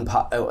one.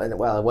 It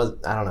was.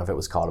 I don't know if it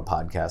was called a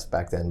podcast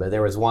back then, but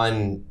there was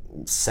one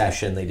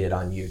session they did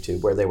on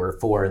YouTube where they were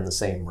four in the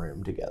same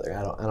room together.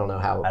 I don't know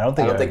how. I don't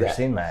think I've ever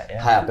seen that.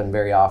 Yeah. Happened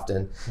very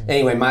often.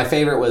 Anyway, my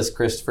favorite was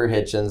Christopher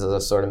Hitchens, as I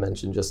sort of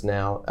mentioned just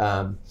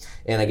now.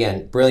 And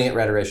again, brilliant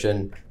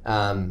rhetorician.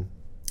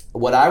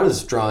 What I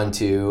was drawn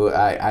to,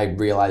 I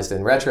realized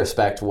in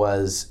retrospect,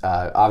 was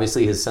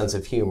obviously his sense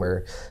of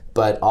humor,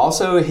 but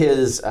also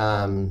his,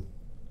 and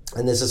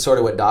this is sort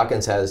of what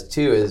Dawkins has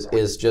too,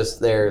 is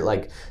just their,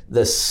 like,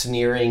 the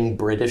sneering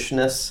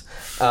Britishness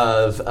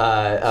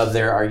of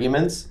their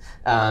arguments.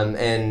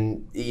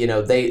 And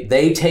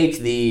they take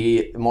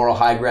the moral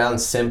high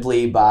ground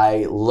simply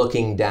by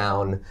looking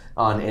down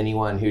on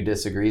anyone who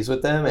disagrees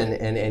with them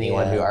and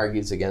anyone who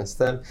argues against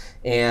them.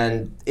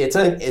 And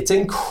it's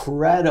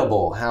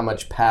incredible how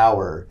much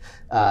power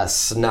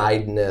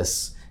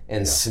snideness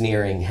and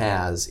sneering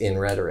has in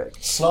rhetoric.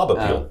 Snob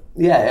appeal.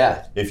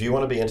 Yeah. If you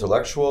want to be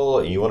intellectual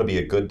and you want to be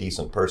a good,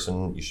 decent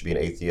person, you should be an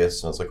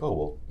atheist. And it's like, oh,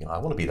 well, I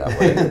want to be that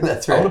way.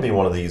 That's right. I want to be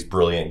one of these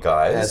brilliant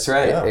guys. That's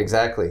right,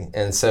 exactly.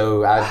 And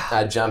so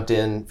I jumped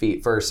in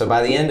feet first. So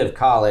by the end of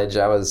college,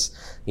 I was,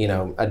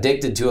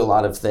 addicted to a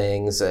lot of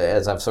things,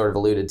 as I've sort of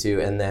alluded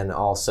to, and then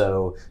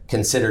also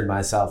considered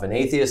myself an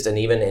atheist and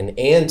even an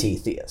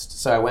anti-theist.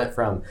 So I went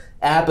from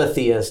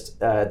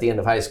apatheist at the end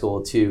of high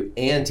school to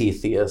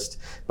anti-theist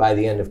by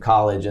the end of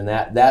college, and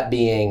that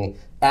being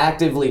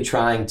actively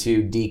trying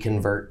to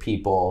deconvert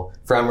people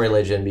from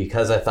religion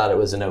because I thought it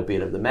was an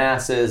opiate of the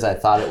masses. I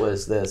thought it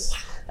was this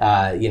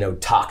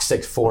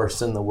toxic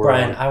force in the world.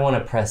 Bryan, I want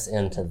to press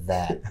into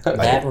that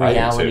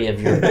reality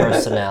of your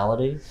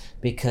personality,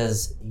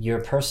 because your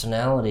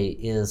personality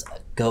is a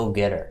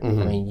go-getter. I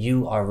mean,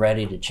 you are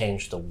ready to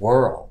change the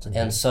world.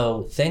 And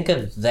so think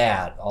of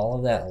that, all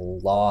of that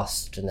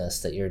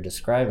lostness that you're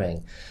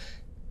describing.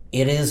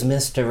 It is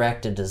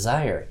misdirected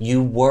desire.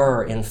 You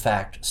were, in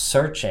fact,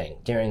 searching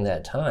during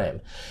that time,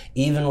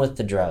 even with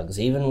the drugs,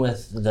 even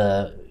with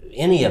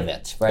any of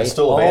it, right? And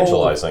still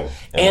evangelizing.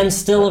 And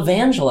still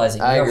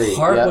evangelizing. I agree. Your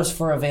heart was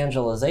for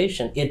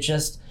evangelization.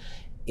 It's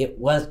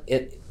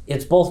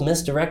both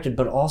misdirected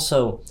but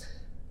also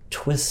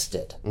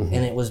twisted. And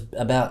it was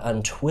about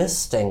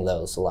untwisting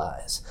those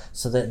lies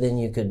so that then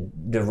you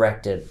could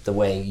direct it the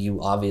way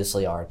you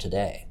obviously are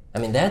today. I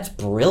mean, that's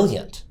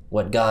brilliant.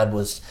 what God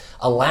was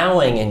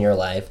allowing in your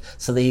life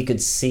so that he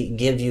could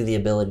give you the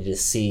ability to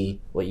see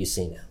what you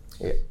see now.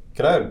 Yeah.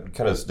 Can I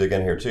kind of dig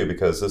in here too,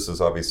 because this is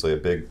obviously a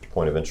big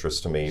point of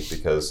interest to me,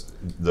 because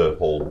the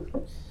whole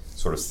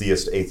sort of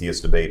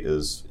theist-atheist debate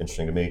is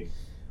interesting to me.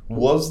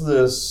 Was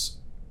this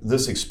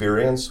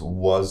experience,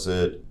 was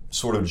it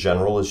sort of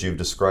general as you've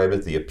described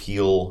it, the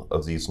appeal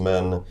of these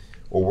men,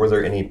 or were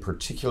there any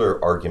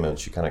particular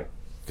arguments you kind of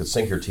could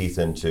sink your teeth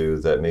into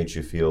that made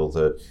you feel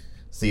that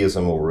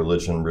theism or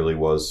religion really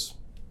was,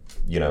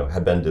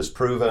 had been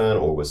disproven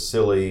or was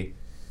silly?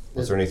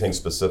 Was there anything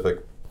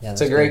specific? Yeah,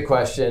 it's a great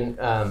question.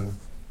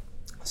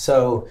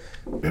 So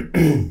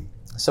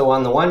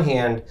on the one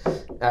hand,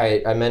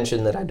 I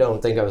mentioned that I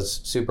don't think I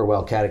was super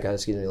well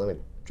catechized. Excuse me, let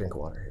me drink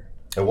water here.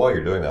 And while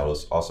you're doing that, I'll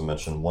also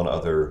mention one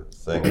other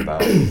thing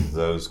about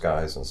those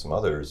guys and some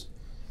others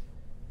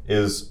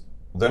is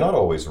they're not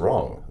always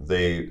wrong.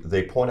 They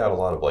point out a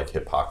lot of like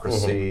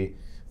hypocrisy,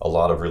 a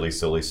lot of really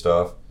silly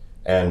stuff.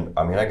 And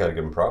I mean, I got to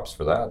give them props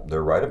for that.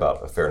 They're right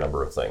about a fair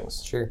number of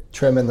things. Sure.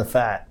 Trimming the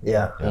fat.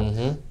 Yeah.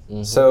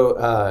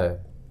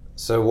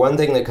 So one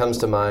thing that comes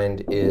to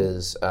mind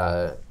is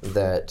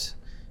that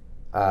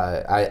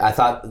I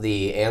thought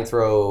the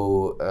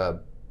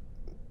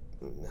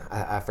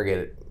I forget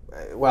it.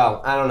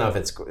 Well, I don't know if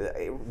it's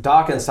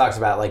Dawkins talks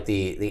about like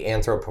the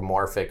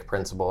anthropomorphic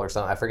principle or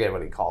something. I forget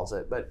what he calls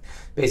it, but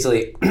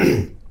basically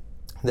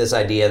this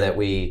idea that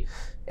we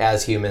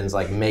as humans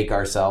like make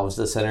ourselves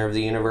the center of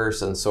the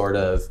universe and sort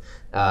of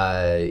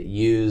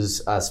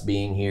use us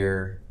being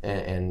here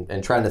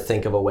and trying to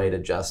think of a way to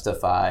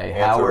justify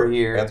how we're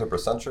here.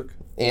 Anthropocentric?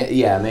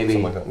 Yeah, maybe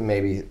like that.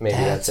 maybe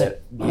that's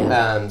it.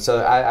 Yeah.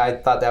 So I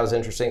thought that was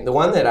interesting. The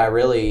one that I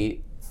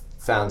really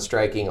found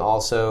striking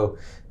also,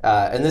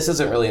 and this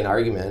isn't really an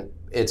argument,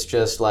 it's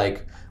just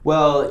like,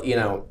 well,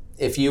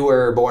 if you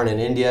were born in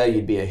India,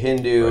 you'd be a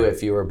Hindu. Right.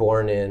 If you were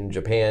born in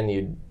Japan,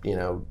 you'd, I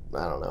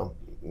don't know,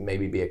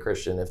 maybe be a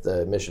Christian if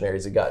the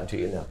missionaries had gotten to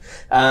you. No,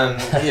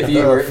 if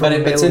you were,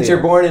 but since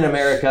you're born in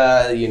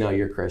America,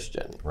 you're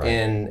Christian. Right.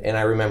 And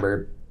I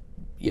remember,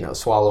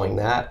 swallowing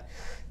that.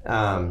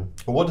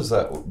 What does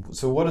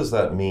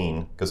that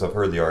mean? Because I've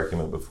heard the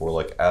argument before,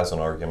 like as an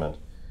argument.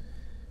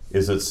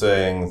 Is it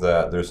saying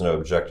that there's no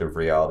objective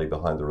reality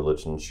behind the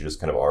religions? You just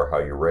kind of are how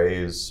you're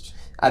raised?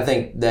 I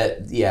think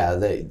that,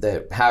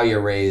 that how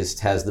you're raised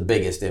has the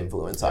biggest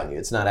influence on you.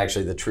 It's not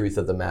actually the truth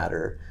of the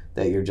matter,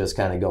 that you're just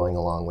kind of going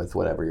along with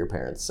whatever your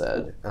parents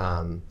said.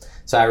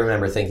 So I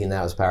remember thinking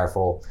that was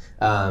powerful.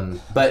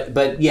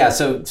 But yeah,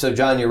 so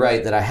John, you're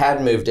right that I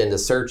had moved into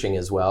searching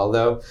as well,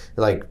 though.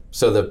 Like,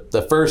 so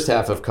the first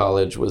half of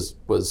college was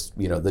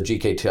the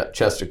G.K.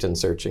 Chesterton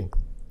searching.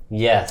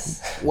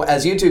 Yes.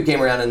 As YouTube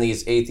came around and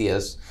these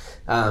atheists,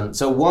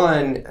 so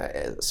one,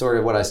 sort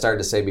of what I started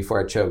to say before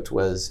I choked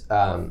was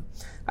I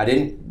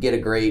didn't get a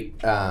great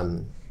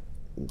or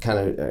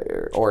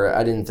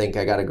I didn't think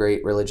I got a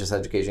great religious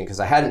education because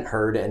I hadn't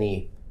heard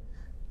any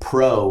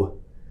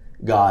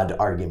pro-God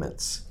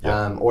arguments.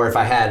 Yeah. Or if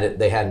I had,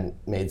 they hadn't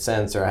made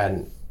sense or I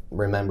hadn't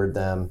remembered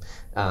them.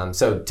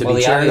 So to be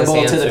the charitable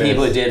obvious to the answer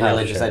people who is- did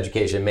religious sure.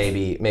 education,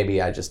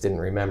 maybe I just didn't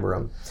remember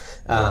them.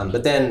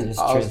 But then There's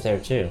truth there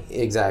too.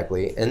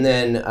 Exactly. And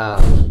then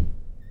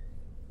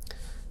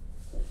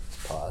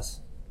Pause.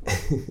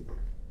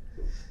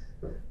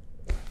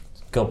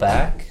 Go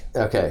back.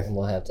 okay.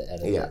 We'll have to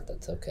edit Yeah. that.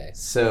 That's okay.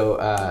 So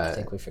I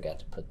think we forgot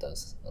to put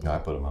those. No, I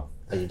put them up.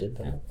 Oh, you did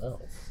put them? Oh,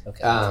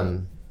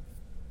 okay.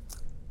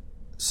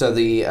 so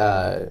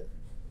the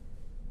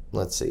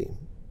let's see.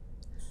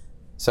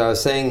 So I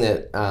was saying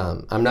that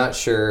I'm not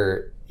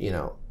sure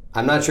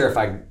if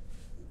I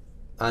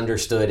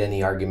understood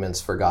any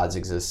arguments for God's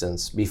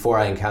existence before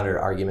I encountered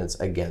arguments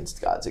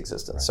against God's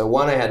existence. Right. So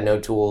one, I had no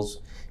tools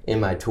in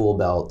my tool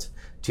belt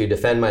to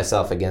defend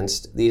myself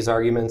against these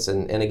arguments.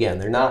 And again,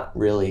 they're not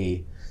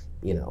really,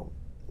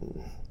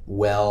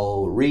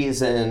 well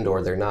reasoned,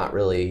 or they're not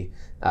really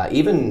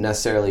even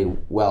necessarily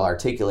well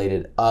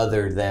articulated,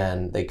 other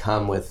than they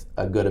come with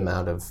a good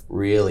amount of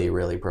really,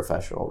 really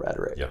professional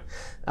rhetoric. Yeah.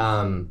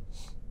 And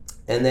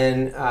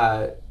then,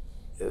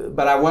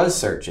 but I was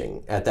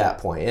searching at that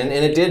point, and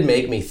it did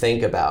make me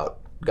think about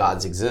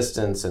God's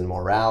existence and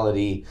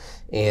morality,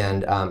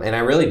 and I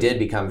really did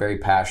become very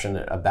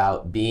passionate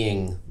about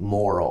being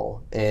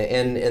moral,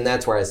 and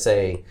that's where I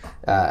say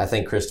I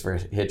think Christopher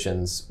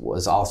Hitchens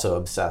was also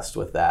obsessed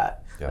with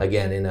that. Yeah.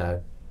 Again, in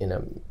a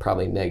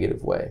probably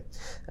negative way,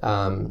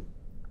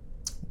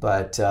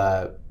 but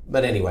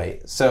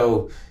anyway,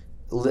 so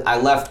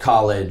I left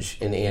college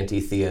an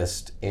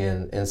anti-theist,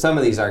 and some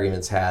of these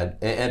arguments had,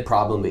 and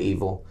problem of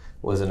evil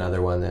was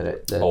another one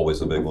that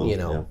always a big one,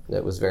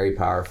 that was very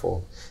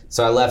powerful.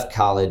 So I left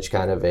college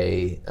kind of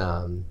a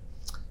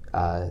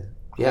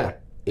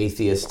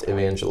atheist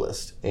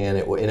evangelist, and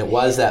it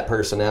was that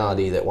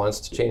personality that wants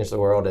to change the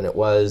world, and it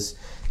was,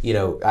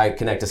 I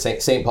connect to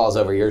St. Paul's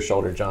over your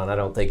shoulder, John. I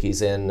don't think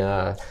he's in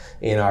our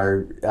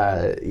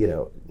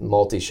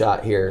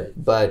multi-shot here,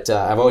 but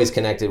I've always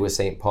connected with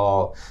St.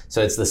 Paul.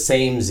 So it's the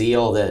same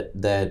zeal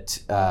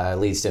that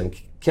leads to him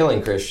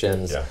killing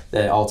Christians Yeah.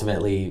 that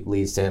ultimately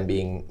leads to him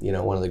being,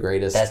 one of the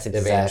greatest That's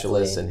exactly-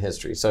 evangelists in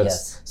history. So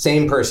Yes. it's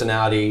same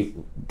personality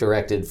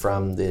directed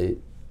from the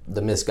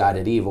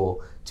misguided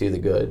evil to the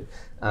good.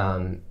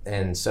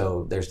 And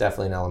so there's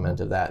definitely an element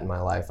of that in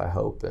my life, I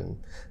hope.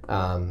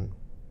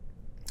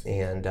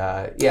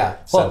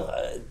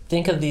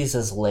 Think of these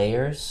as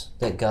layers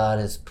that God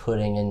is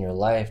putting in your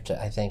life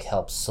to, I think,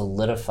 help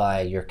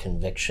solidify your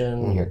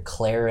conviction, your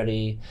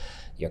clarity,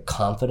 your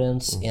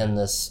confidence in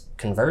this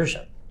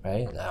conversion,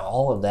 right? Now,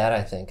 all of that,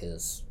 I think,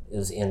 is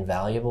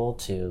invaluable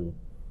to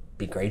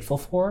be grateful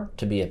for,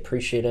 to be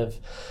appreciative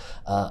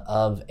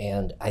of,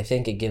 and I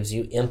think it gives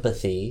you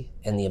empathy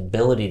and the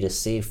ability to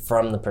see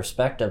from the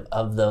perspective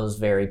of those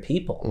very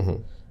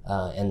people.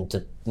 And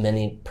to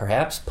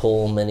perhaps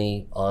pull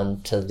many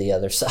onto the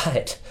other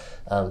side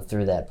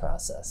through that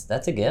process.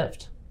 That's a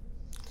gift.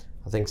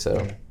 I think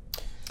so.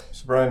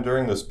 So Bryan,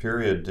 during this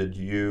period,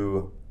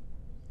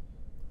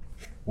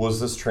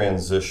 was this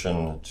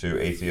transition to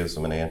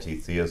atheism and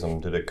anti-theism,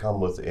 did it come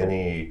with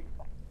any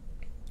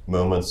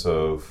moments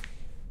of,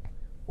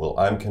 well,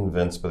 I'm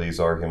convinced by these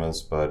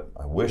arguments, but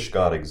I wish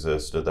God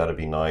existed, that'd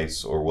be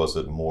nice, or was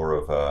it more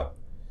of a,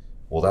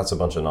 well, that's a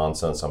bunch of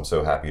nonsense, I'm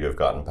so happy to have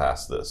gotten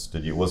past this?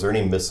 Was there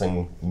any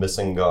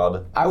missing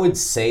God? I would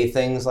say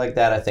things like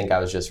that. I think I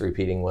was just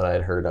repeating what I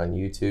had heard on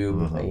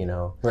YouTube,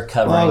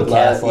 Recovering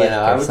Catholic.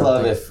 I would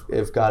love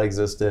if God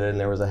existed and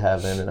there was a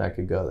heaven and I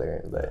could go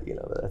there.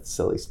 That's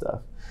silly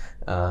stuff.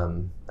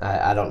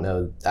 I don't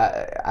know.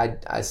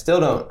 I still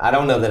don't. I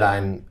don't know that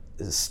I'm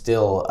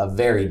still a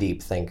very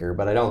deep thinker,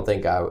 but I don't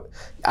think I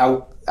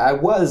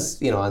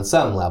was, on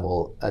some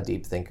level a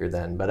deep thinker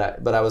then. But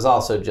I was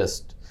also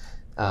just,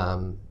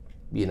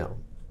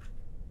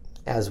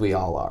 as we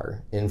all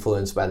are,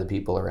 influenced by the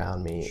people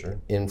around me, Sure.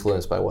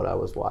 influenced by what I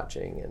was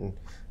watching,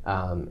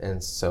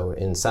 and so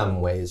in some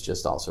ways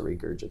just also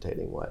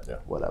regurgitating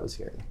what I was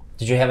hearing.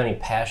 Did you have any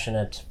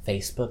passionate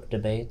Facebook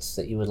debates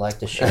that you would like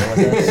to share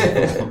with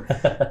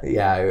us?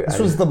 Yeah. This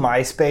was the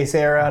MySpace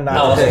era, not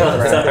Oh, the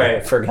sorry, I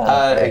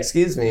forgot.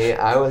 Excuse me,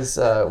 I was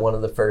one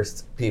of the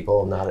first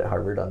people not at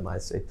Harvard on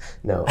MySpace.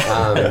 No,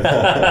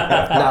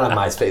 not on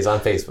MySpace,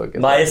 on Facebook.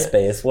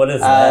 MySpace, what is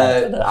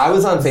that? I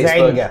was on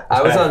Facebook. Zanga.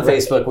 I was on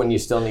Facebook when you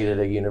still needed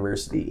a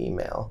university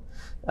email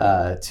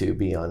to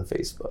be on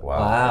Facebook.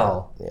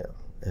 Wow. Yeah,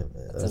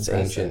 that's impressive.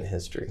 ancient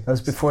history. That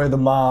was before the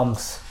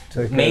moms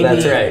took Maybe,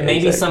 That's right,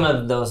 maybe exactly. some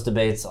of those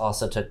debates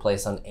also took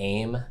place on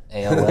AIM,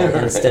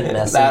 AOL Instant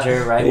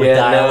Messenger, right? With Yeah,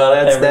 dial-up,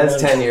 that's everyone.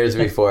 10 years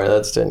before.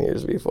 That's 10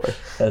 years before.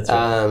 That's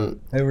right.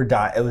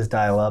 It was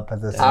dial up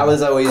at this I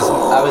was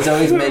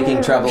always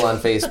making trouble on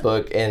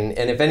Facebook, and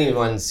if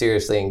anyone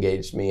seriously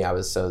engaged me, I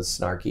was so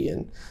snarky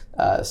and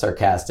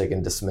sarcastic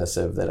and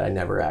dismissive that I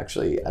never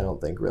actually, I don't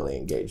think, really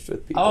engaged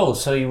with people. Oh,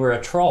 so you were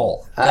a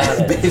troll. Got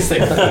it.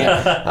 Basically,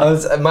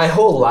 yeah. My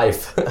whole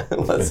life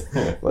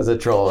was a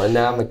troll, and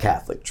now I'm a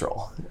Catholic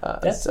troll.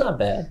 That's not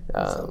bad.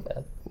 That's not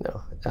bad.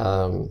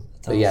 No.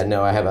 But yeah,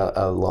 no, I have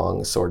a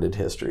long sordid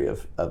history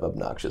of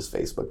obnoxious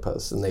Facebook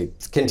posts, and they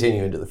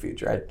continue into the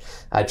future.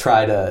 I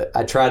try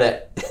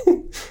to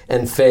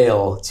and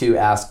fail to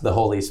ask the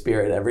Holy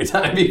Spirit every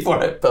time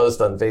before I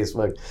post on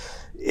Facebook,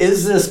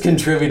 is this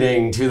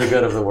contributing to the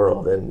good of the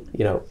world? And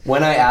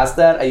when I ask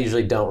that, I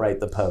usually don't write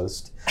the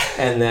post.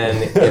 And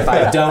then if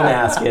I don't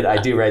ask it, I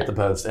do write the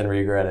post and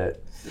regret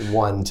it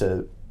 1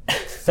 to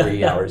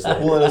 3 hours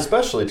later. Well, and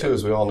especially, too,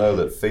 as we all know,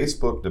 that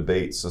Facebook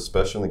debates,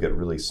 especially when they get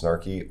really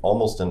snarky,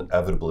 almost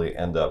inevitably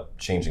end up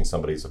changing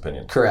somebody's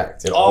opinion.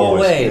 Correct. It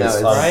Always,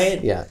 is.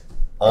 right? Yeah.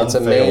 It's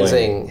Unfailing.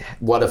 amazing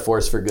what a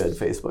force for good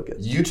Facebook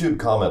is. YouTube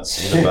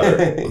comments, even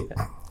better.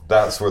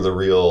 That's where the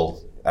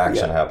real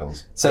action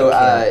happens. So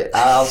I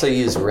also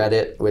use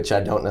Reddit, which I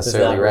don't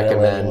necessarily Is that real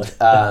recommend.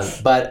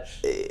 But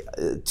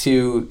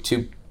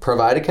to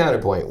provide a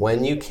counterpoint,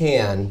 when you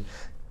can,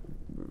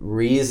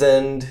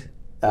 reasoned,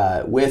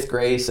 with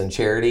grace and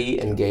charity,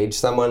 engage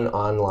someone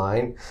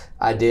online.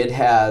 I did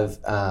have,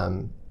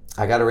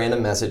 I got a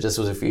random message, this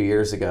was a few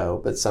years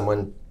ago, but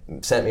someone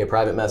sent me a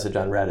private message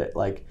on Reddit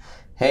like,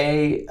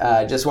 hey,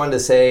 just wanted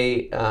to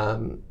say,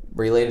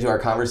 related to our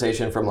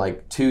conversation from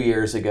like 2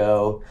 years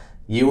ago,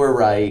 you were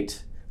right.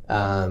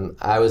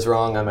 I was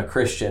wrong. I'm a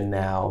Christian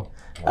now.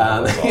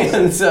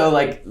 And so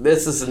like,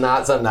 this is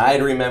not something I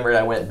had remembered.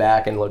 I went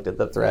back and looked at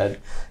the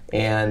thread,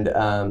 and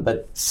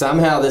but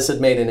somehow this had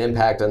made an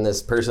impact on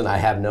this person. I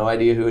have no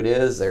idea who it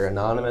is. They're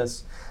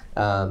anonymous.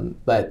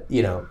 But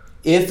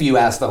if you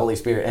ask the Holy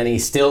Spirit and he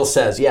still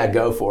says, yeah,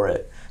 go for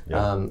it.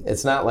 Yeah.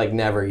 It's not like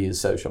never use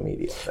social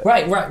media.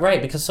 But.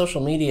 Right. Because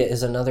social media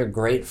is another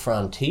great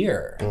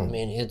frontier. I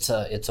mean, it's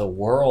a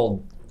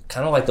world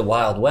kind of like the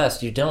Wild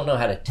West. You don't know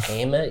how to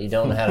tame it. You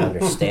don't know how to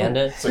understand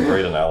it. It's a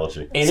great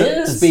analogy. It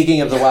is.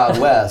 Speaking of the Wild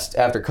West,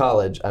 after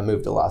college, I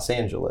moved to Los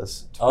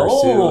Angeles to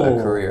pursue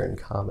a career in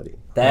comedy.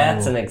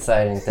 That's an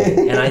exciting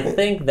thing, and I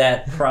think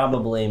that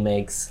probably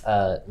makes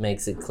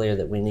it clear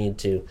that we need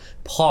to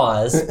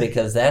pause,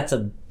 because that's a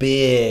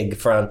big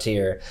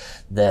frontier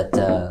that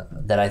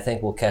I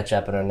think we'll catch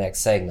up in our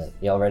next segment.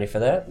 Y'all ready for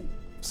that?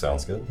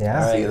 Sounds good.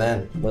 Yeah. See you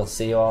then. We'll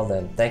see you all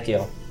then. Thank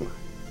you.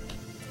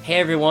 Hey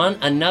everyone,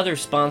 another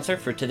sponsor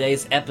for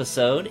today's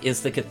episode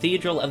is the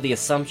Cathedral of the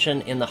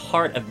Assumption in the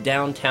heart of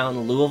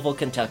downtown Louisville,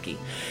 Kentucky.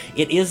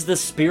 It is the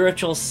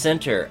spiritual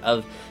center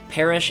of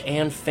parish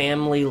and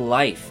family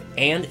life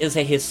and is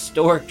a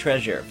historic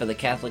treasure for the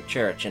Catholic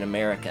Church in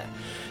America.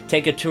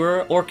 Take a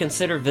tour or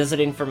consider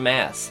visiting for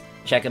Mass.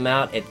 Check them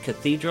out at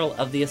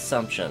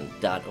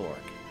cathedraloftheassumption.org.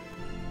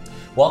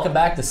 Welcome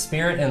back to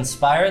Spirit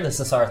Inspire.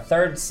 This is our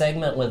third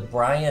segment with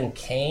Bryan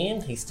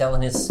Cain. He's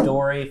telling his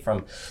story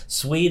from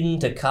Sweden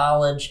to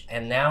college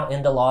and now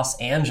into Los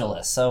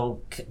Angeles.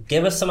 So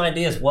give us some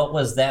ideas. What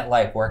was that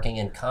like working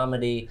in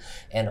comedy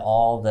and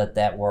all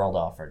that world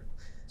offered?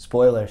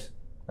 Spoilers.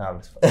 No, I'm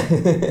just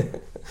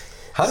kidding.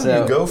 How did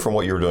you go from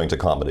what you were doing to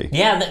comedy?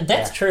 Yeah,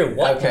 that's true.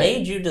 What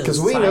made you decide?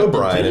 Because we know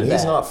Bryan, and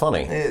he's that? not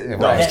funny. No,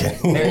 I'm Right.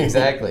 just kidding.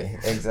 Exactly.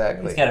 He's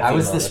got a few I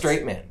was the moments.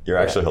 straight man. You're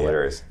actually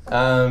hilarious.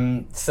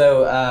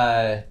 So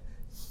how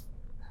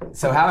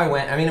I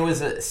went, I mean, it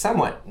was a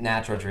somewhat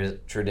natural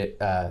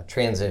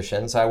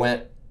transition. So I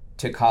went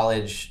to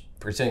college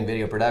pursuing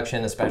video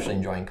production, especially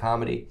enjoying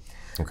comedy.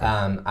 Okay.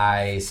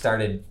 I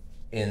started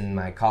in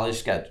my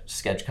college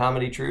sketch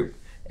comedy troupe,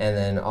 and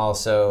then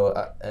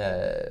also,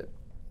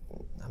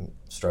 I'm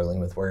struggling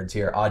with words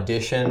here,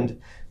 auditioned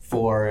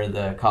for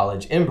the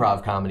college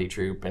improv comedy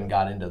troupe and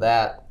got into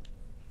that.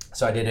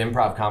 So I did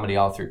improv comedy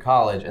all through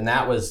college, and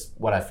that was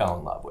what I fell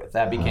in love with.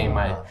 That became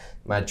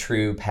my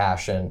true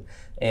passion.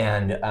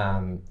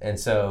 And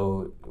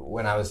so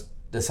when I was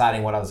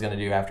deciding what I was going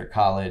to do after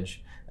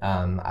college,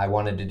 I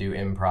wanted to do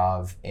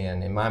improv.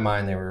 And in my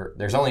mind,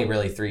 there's only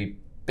really three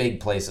big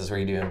places where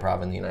you do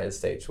improv in the United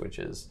States, which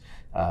is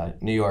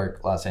New York,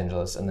 Los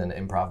Angeles, and then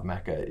improv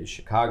mecca is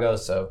Chicago.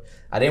 So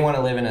I didn't want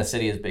to live in a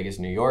city as big as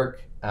New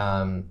York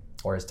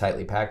or as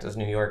tightly packed as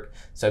New York.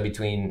 So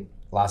between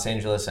Los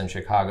Angeles and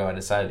Chicago, I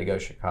decided to go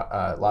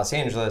Los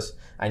Angeles.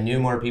 I knew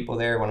more people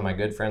there. One of my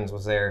good friends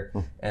was there,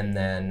 and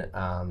then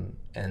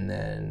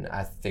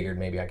I figured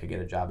maybe I could get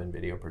a job in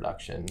video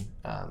production,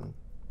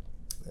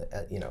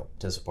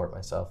 to support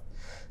myself.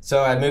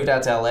 So I moved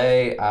out to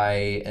LA.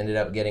 I ended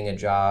up getting a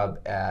job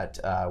at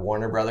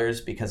Warner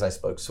Brothers because I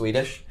spoke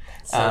Swedish.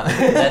 So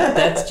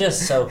that's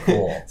just so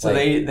cool. So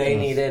they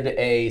needed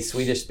a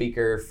Swedish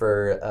speaker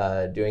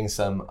for doing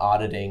some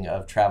auditing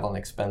of travel and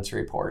expense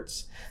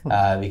reports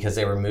because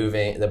they were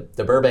moving.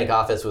 The Burbank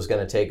office was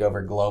going to take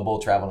over global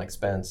travel and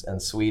expense,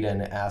 and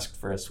Sweden asked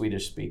for a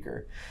Swedish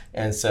speaker.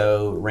 And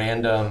so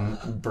random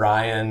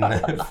Bryan,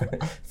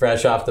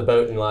 fresh off the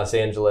boat in Los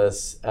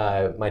Angeles,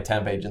 my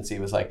temp agency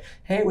was like,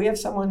 hey, we have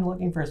someone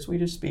looking for a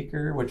Swedish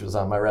speaker, which was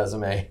on my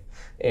resume.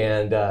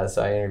 And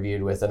so I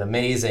interviewed with an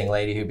amazing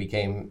lady who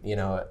became,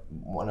 a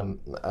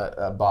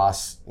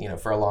boss,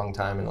 for a long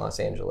time in Los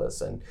Angeles,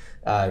 and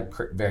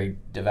very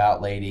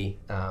devout lady,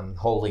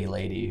 holy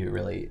lady who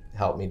really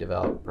helped me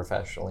develop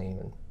professionally.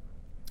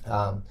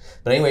 But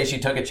anyway, she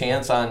took a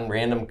chance on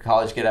random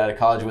college kid out of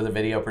college with a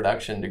video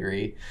production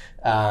degree,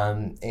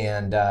 it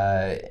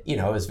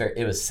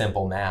was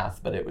simple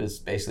math, but it was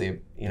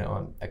basically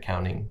an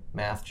accounting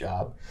math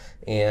job,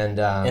 and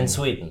in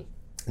Sweden.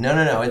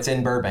 No, it's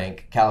in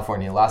Burbank,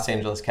 California, Los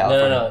Angeles,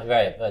 California. No,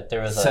 right, but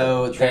there was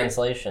a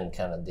translation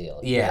kind of deal.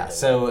 Yeah,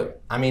 so,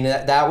 I mean,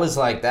 that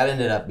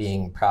ended up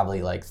being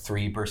probably like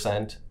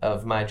 3%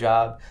 of my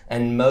job,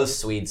 and most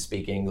Swedes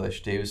speak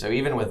English too, so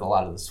even with a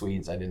lot of the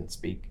Swedes, I didn't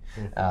speak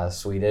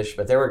Swedish,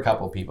 but there were a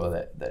couple people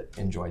that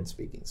enjoyed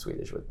speaking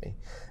Swedish with me.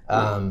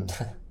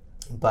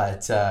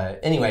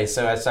 Anyway,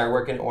 so I started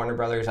working at Warner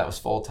Brothers. I was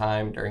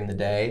full-time during the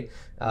day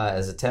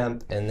as a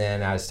temp, and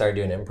then I started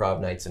doing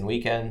improv nights and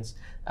weekends.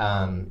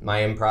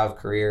 My improv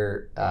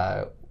career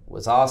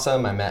was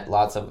awesome. I met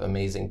lots of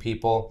amazing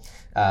people.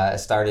 I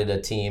started a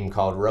team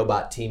called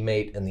Robot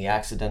Teammate and the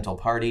Accidental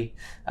Party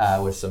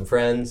with some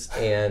friends.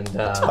 And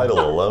the title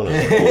alone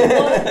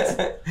is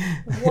cool.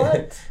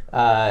 What?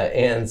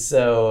 And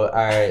so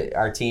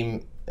our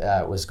team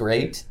was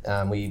great.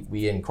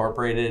 We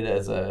incorporated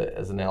as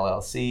an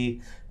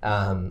LLC.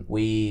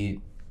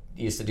 We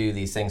used to do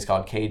these things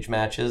called cage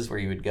matches where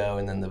you would go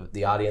and then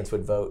the audience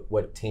would vote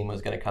what team was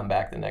going to come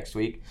back the next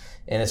week.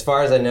 And as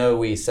far as I know,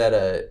 we set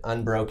an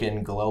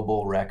unbroken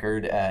global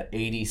record at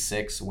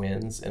 86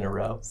 wins in a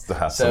row.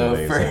 That's so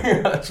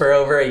amazing. for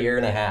over a year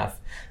and a half,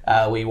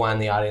 we won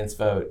the audience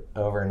vote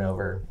over and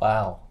over.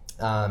 Wow.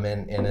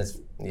 And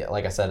as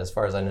like I said, as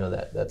far as I know,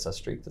 that's a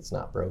streak that's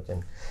not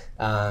broken.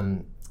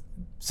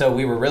 So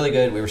we were really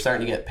good. We were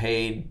starting to get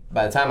paid.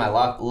 By the time I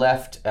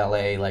left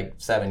LA, like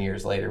 7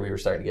 years later, we were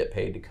starting to get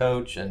paid to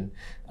coach and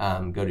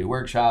go do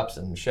workshops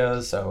and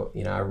shows. So,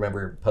 I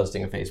remember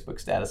posting a Facebook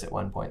status at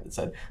one point that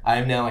said, I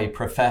am now a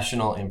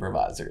professional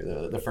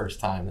improviser, the first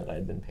time that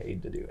I'd been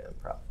paid to do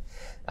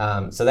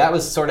improv. So that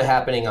was sort of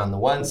happening on the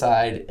one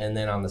side. And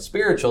then on the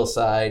spiritual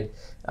side,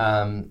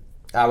 I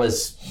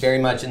was very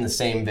much in the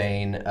same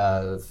vein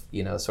of,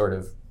 sort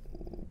of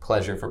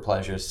pleasure for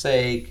pleasure's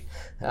sake.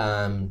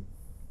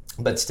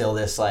 But still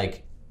this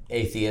like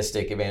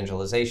atheistic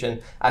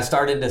evangelization. I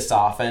started to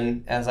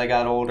soften as I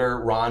got older.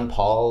 Ron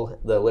Paul,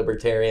 the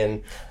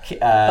libertarian,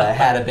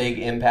 had a big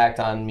impact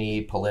on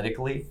me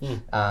politically,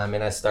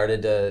 and I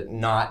started to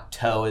not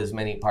toe as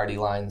many party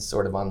lines,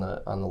 sort of on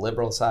the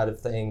liberal side of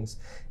things,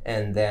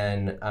 and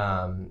then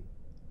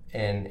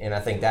and I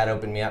think that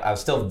opened me up. I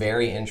was still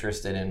very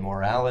interested in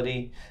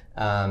morality,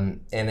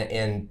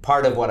 and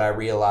part of what I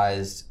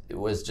realized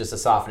was just a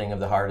softening of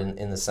the heart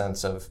in the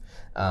sense of,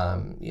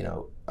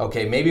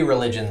 okay, maybe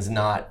religion's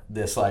not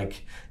this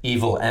like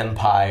evil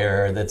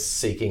empire that's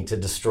seeking to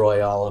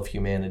destroy all of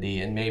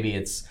humanity, and maybe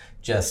it's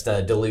just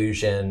a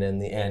delusion,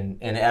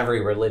 and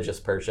every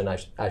religious person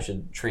I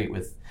should treat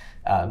with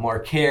more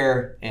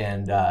care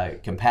and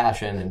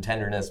compassion and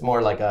tenderness,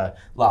 more like a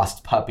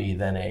lost puppy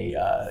than a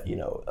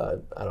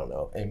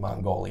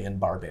Mongolian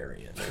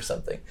barbarian or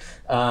something.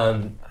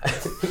 That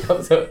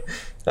was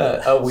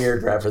a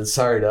weird reference.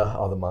 Sorry to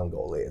all the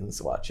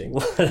Mongolians watching.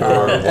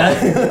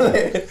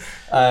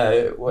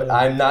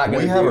 I'm not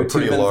going to do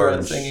tune and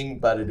throat singing,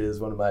 but it is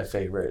one of my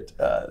favorite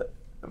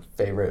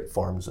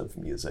forms of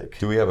music.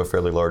 Do we have a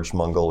fairly large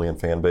Mongolian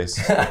fan base?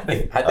 I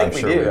think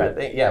we do. I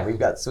think we've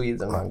got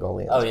Swedes and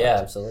Mongolians. Oh yeah,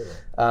 absolutely.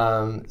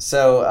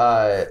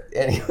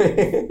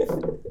 Anyway,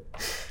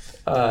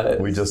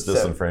 we just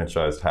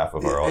disenfranchised half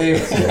of our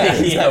audience.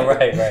 Yeah,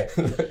 right.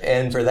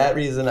 And for that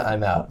reason,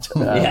 I'm out.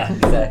 Yeah,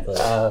 exactly.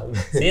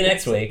 See you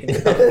next week.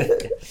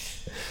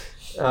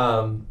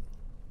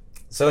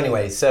 So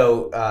anyway,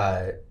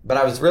 but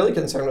I was really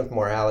concerned with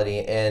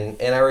morality,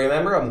 and I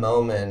remember a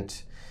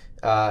moment.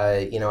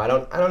 I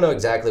don't know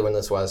exactly when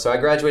this was. So I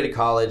graduated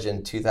college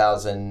in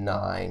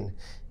 2009.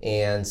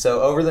 And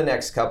so over the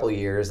next couple of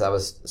years, I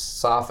was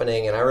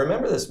softening. And I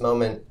remember this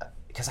moment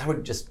because I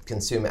would just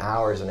consume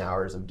hours and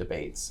hours of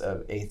debates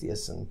of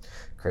atheists and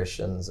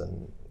Christians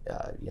and,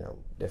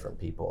 different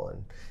people.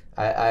 And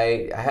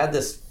I had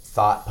this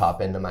thought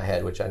pop into my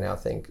head, which I now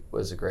think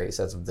was a grace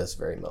as of this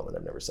very moment.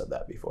 I've never said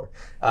that before.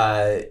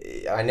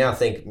 I now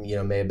think,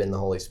 may have been the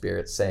Holy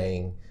Spirit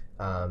saying,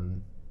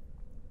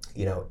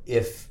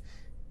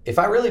 if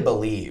I really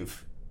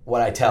believe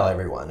what I tell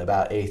everyone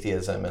about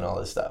atheism and all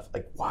this stuff,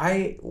 like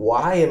why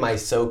am I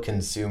so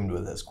consumed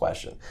with this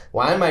question?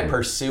 Why am I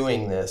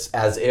pursuing this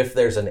as if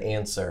there's an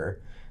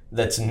answer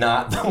that's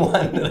not the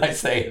one that I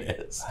say it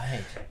is?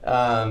 Right.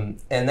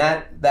 And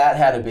that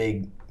had a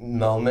big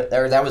moment,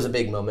 or that was a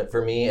big moment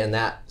for me, and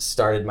that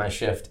started my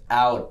shift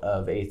out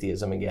of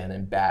atheism again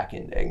and back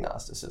into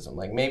agnosticism.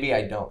 Like, maybe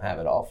I don't have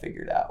it all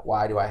figured out.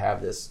 Why do I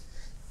have this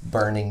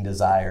burning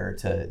desire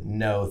to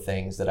know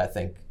things that I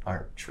think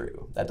aren't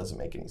true? That doesn't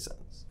make any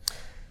sense.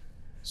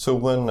 So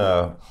when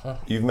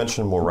you've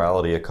mentioned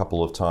morality a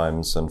couple of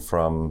times, and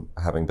from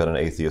having been an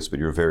atheist, but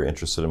you're very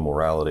interested in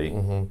morality,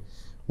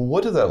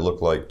 what did that look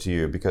like to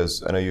you?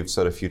 Because I know you've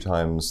said a few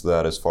times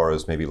that as far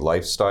as maybe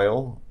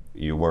lifestyle,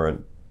 you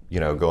weren't,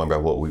 going by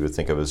what we would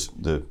think of as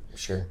the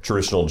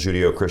traditional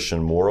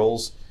Judeo-Christian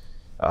morals,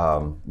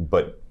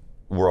 but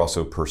we're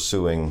also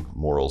pursuing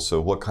morals. So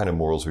what kind of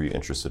morals are you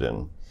interested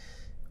in?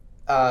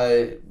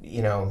 I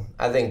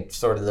think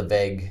sort of the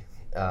vague,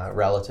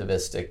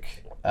 relativistic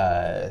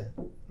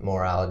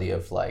morality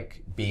of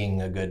like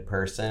being a good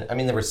person. I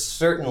mean, there was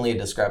certainly a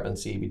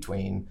discrepancy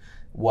between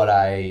what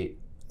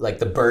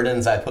the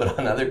burdens I put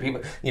on other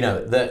people.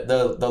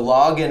 The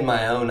log in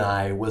my own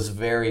eye was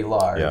very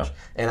large,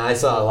 and I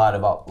saw a lot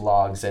of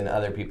logs in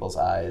other people's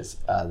eyes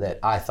that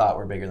I thought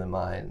were bigger than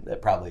mine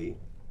that probably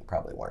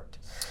weren't.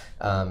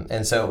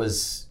 And so it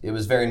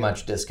was very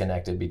much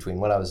disconnected between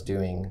what I was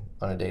doing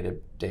on a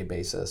day-to-day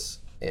basis,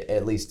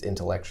 at least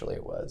intellectually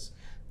it was,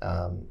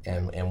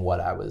 and what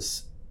I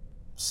was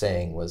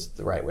saying was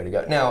the right way to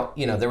go. Now,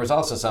 there was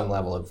also some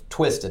level of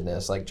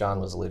twistedness, like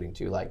John was alluding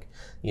to, like,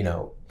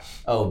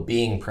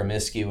 being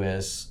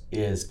promiscuous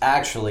is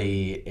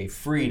actually a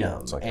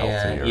freedom. It's like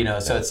healthy,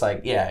 so it's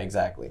like, yeah,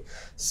 exactly.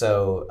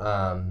 So,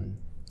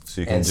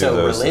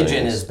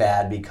 religion is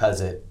bad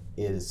because it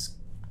is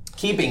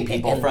keeping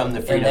people from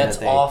the freedom that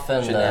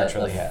they should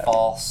naturally have. And that's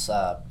often the false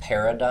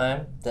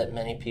paradigm that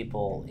many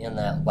people in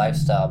that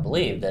lifestyle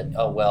believe, that,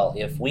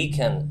 if we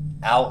can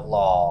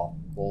outlaw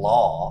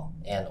law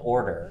and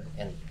order,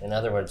 and in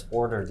other words,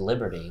 ordered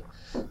liberty,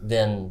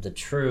 then the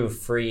true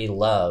free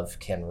love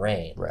can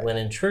reign. Right. When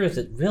in truth,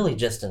 it really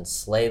just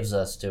enslaves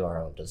us to our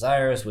own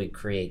desires. We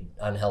create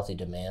unhealthy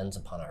demands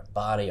upon our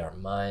body, our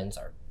minds,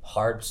 our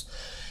hearts.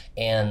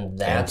 And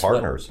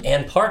partners.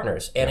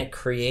 And it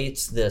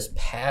creates this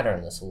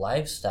pattern, this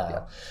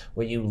lifestyle,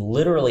 where you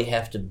literally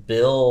have to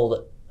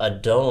build a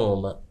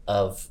dome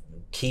of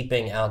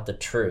keeping out the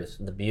truth,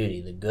 the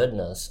beauty, the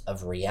goodness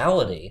of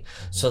reality,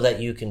 so that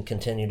you can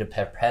continue to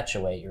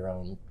perpetuate your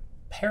own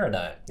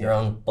paradigm, your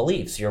own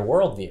beliefs, your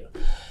worldview.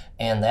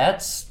 And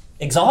that's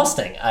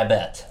exhausting, I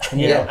bet.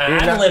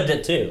 I've lived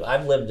it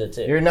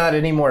too. You're not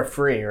any more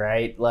free,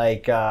 right?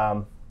 Like,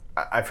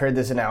 I've heard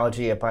this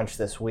analogy a bunch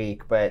this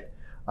week, but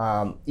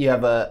you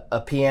have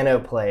a piano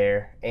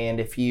player, and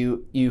if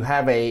you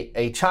have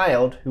a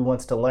child who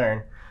wants to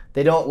learn,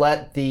 they don't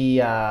let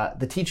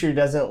the teacher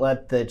doesn't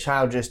let the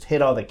child just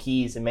hit all the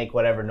keys and make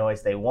whatever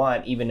noise they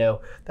want, even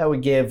though that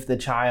would give the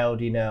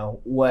child,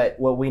 what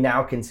we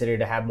now consider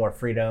to have more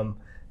freedom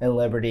and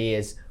liberty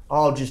is,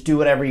 oh, just do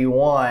whatever you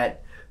want.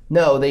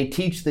 No, they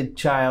teach the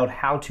child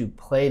how to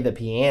play the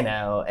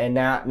piano, and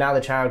now the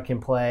child can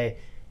play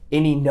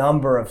any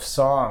number of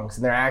songs,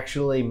 and they're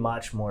actually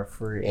much more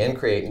free. And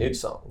create new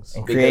songs.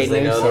 And because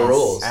they know the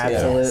rules.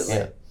 Absolutely.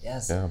 Yeah.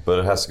 Yes. Yeah, but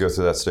it has to go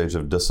through that stage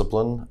of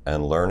discipline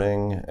and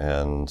learning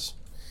and,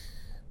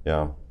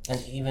 And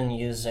even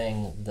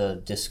using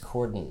the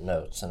discordant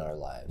notes in our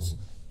lives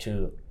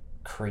to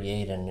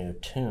create a new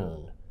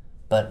tune,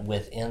 but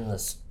within the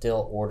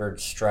still ordered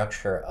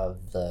structure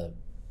of the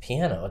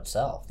piano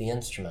itself, the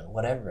instrument,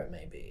 whatever it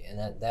may be.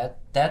 And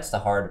that's the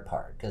hard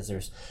part, because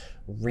there's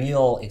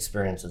real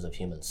experiences of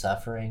human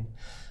suffering,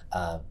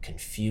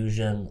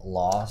 confusion,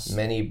 loss.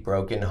 Many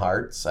broken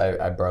hearts.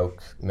 I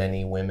broke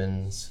many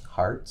women's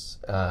hearts,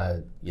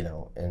 and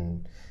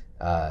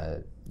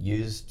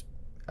used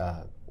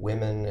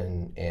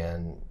women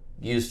and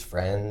used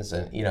friends.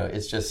 And,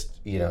 it's just,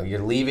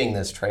 you're leaving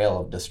this trail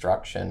of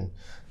destruction,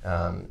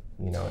 in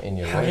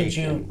your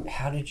wake.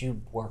 How did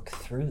you work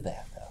through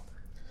that, though?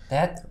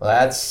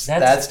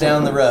 That's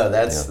down the road.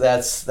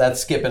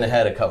 That's skipping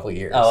ahead a couple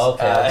years. Oh,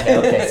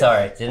 okay.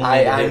 Sorry.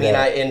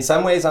 In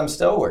some ways, I'm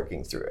still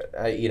working through it.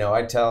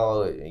 I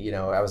tell,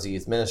 I was a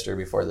youth minister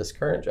before this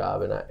current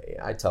job, and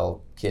I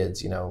tell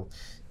kids,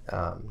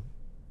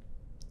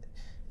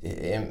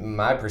 in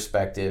my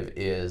perspective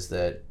is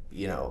that,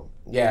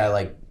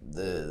 like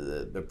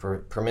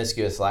the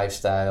promiscuous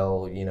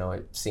lifestyle,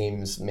 it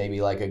seems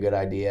maybe like a good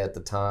idea at the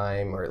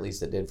time, or at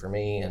least it did for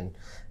me, and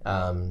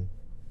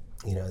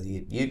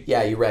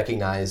you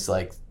recognize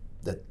like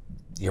that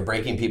you're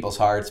breaking people's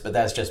hearts, but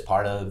that's just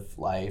part of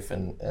life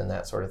and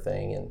that sort of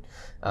thing.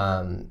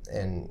 And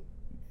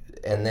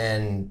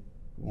then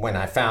when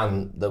I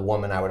found the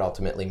woman I would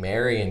ultimately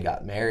marry and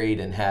got married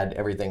and had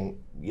everything,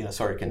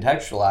 sort of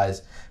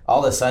contextualized,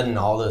 all of a sudden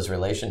all those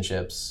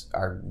relationships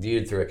are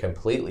viewed through a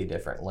completely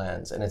different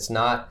lens. And it's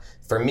not,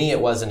 for me, it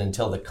wasn't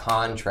until the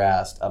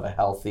contrast of a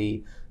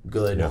healthy,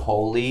 good,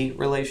 holy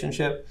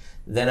relationship,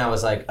 then I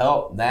was like,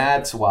 oh,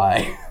 that's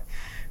why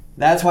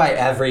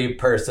every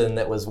person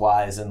that was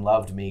wise and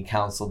loved me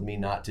counseled me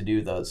not to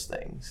do those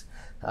things.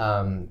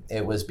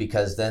 It was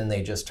because then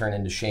they just turn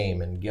into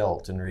shame and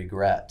guilt and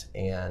regret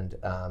and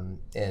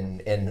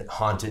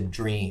haunted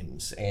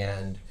dreams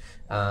and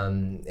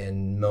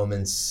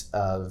moments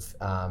of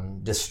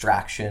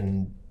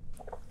distraction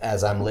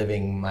as I'm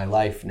living my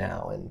life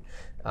now,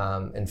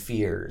 and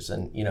fears,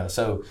 and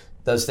so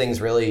those things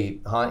really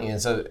haunt you.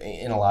 And so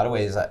in a lot of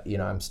ways,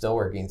 I'm still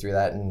working through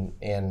that,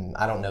 and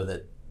I don't know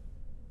that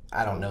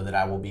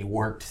I will be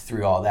worked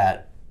through all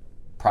that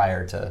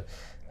prior to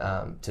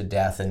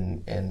death,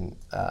 and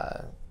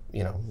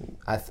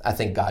I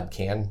think God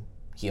can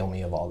heal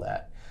me of all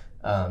that,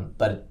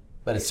 but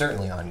it's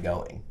certainly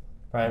ongoing.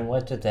 Bryan,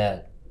 what did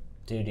that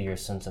do to your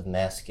sense of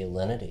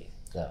masculinity,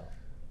 though?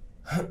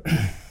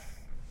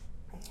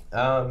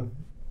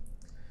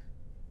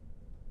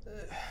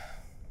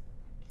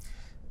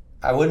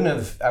 I wouldn't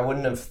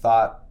have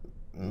thought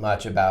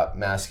much about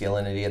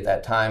masculinity at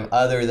that time,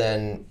 other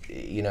than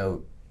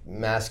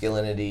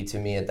masculinity to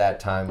me at that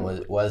time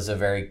was a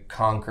very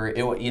conquering.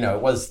 It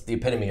was the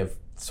epitome of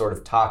sort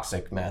of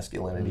toxic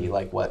masculinity,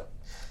 like what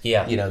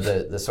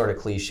the sort of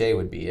cliche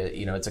would be.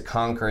 It's a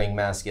conquering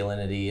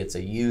masculinity. It's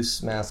a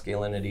use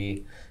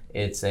masculinity.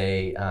 It's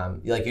a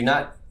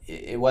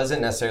it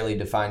wasn't necessarily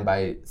defined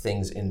by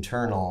things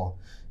internal,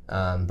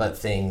 but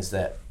things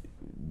that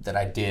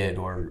I did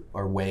or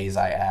ways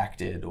I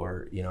acted,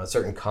 or a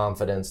certain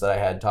confidence that I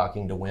had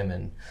talking to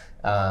women,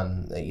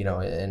 and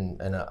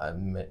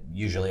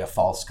usually a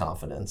false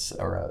confidence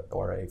or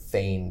a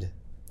feigned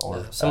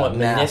or somewhat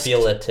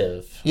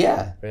manipulative.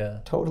 Yeah,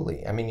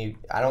 totally. I mean,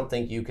 I don't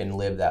think you can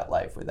live that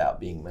life without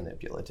being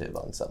manipulative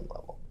on some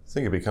level. I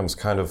think it becomes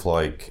kind of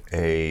like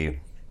a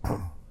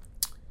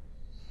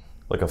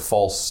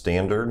false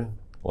standard.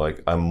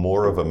 Like, I'm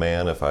more of a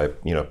man if I,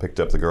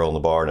 picked up the girl in the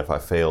bar, and if I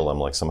fail, I'm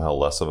like somehow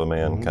less of a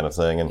man, kind of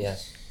thing. And,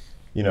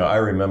 I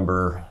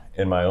remember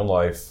in my own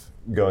life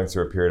going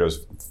through a period I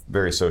was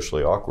very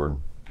socially awkward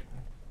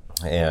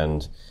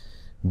and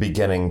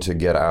beginning to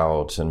get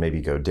out and maybe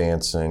go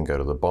dancing, go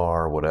to the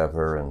bar,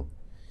 whatever. And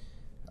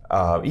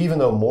even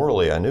though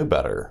morally I knew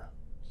better,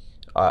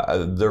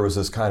 there was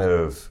this kind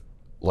of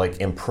like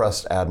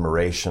impressed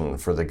admiration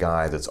for the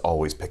guy that's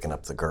always picking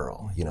up the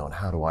girl, and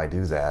how do I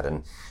do that?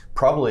 And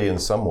probably in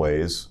some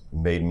ways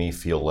made me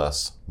feel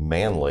less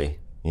manly,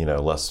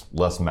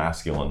 less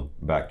masculine,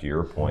 back to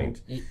your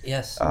point.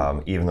 Yes.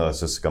 Even though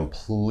it's just a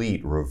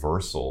complete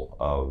reversal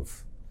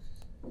of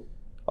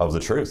the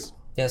truth.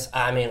 Yes,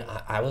 I mean,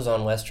 I was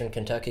on Western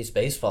Kentucky's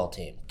baseball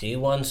team,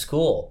 D1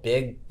 school,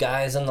 big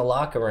guys in the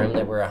locker room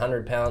that were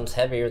 100 pounds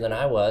heavier than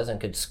I was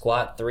and could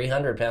squat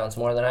 300 pounds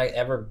more than I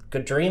ever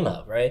could dream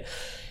of, right?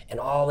 And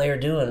all they were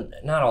doing,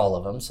 not all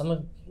of them,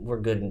 some were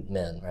good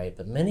men, right?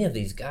 But many of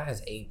these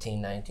guys,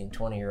 18, 19,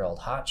 20-year-old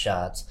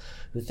hotshots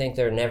who think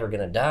they're never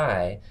going to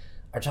die,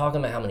 are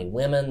talking about how many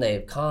women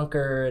they've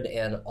conquered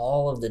and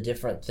all of the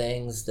different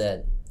things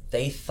that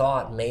they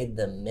thought made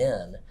them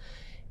men.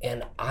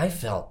 And I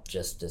felt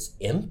just this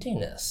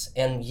emptiness.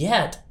 And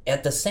yet,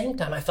 at the same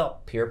time, I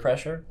felt peer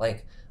pressure.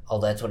 Like, oh,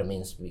 that's what it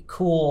means to be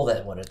cool.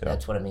 That's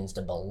what it means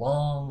to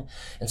belong.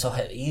 And so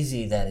how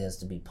easy that is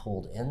to be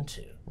pulled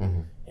into,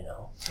 you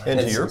know. And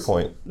to your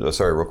point,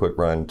 sorry, real quick,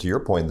 Bryan, to your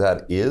point,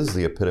 that is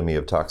the epitome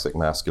of toxic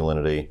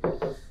masculinity.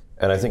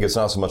 And I think it's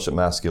not so much that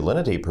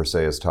masculinity per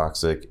se is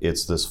toxic,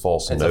 it's this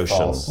false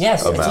notion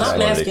Yes, of it's not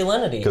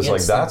masculinity. Because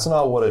like that's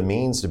not what it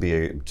means to be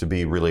a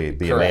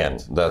man.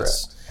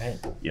 That's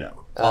you know.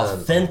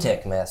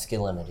 Authentic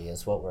masculinity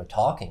is what we're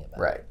talking about.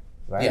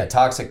 Right. Yeah,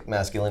 toxic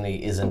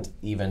masculinity isn't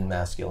even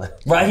masculine.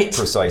 Right.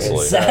 Precisely.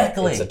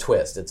 Exactly. It's a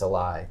twist. It's a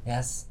lie.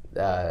 Yes.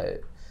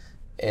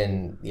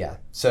 And yeah.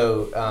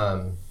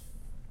 So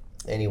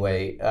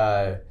anyway,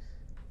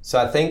 so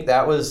I think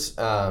that was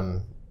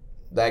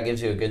that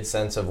gives you a good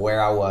sense of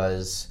where I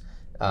was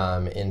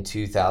in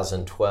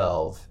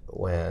 2012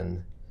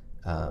 when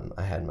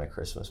I had my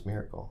Christmas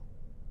miracle.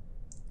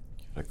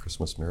 A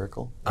Christmas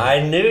miracle?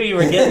 I knew you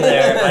were getting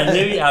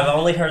there. I've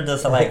only heard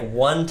this like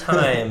one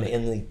time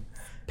in the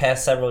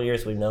past several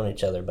years we've known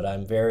each other, but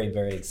I'm very,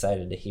 very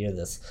excited to hear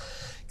this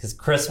because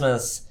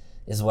Christmas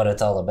is what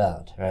it's all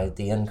about, right?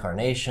 The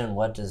incarnation,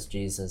 what does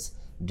Jesus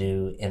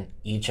do in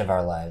each of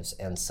our lives?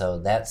 And so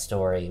that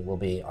story will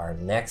be our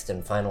next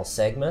and final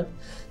segment.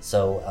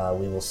 So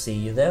we will see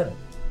you then.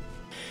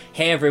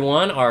 Hey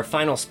everyone, our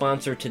final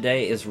sponsor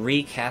today is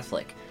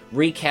Re-Catholic.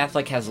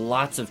 Re-Catholic has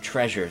lots of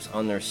treasures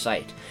on their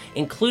site,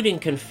 including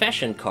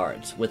confession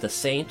cards with a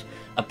saint,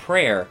 a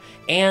prayer,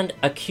 and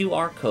a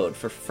QR code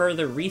for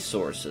further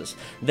resources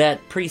that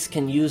priests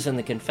can use in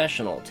the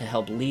confessional to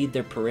help lead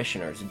their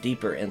parishioners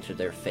deeper into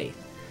their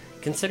faith.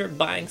 Consider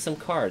buying some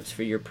cards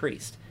for your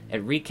priest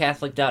at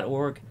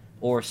recatholic.org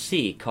or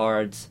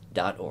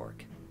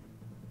ccards.org.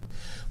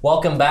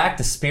 Welcome back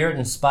to Spirit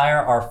Inspire,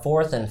 our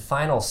fourth and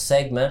final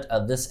segment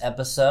of this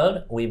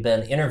episode. We've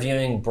been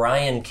interviewing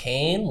Bryan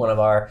Cain, one of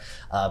our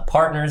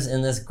partners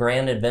in this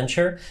grand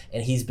adventure,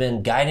 and he's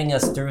been guiding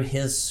us through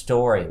his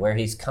story, where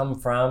he's come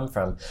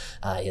from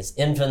his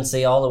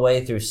infancy all the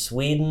way through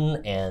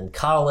Sweden and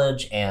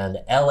college and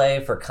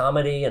LA for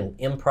comedy and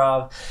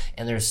improv.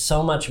 And there's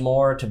so much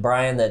more to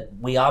Bryan that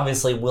we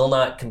obviously will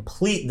not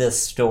complete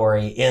this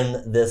story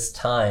in this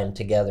time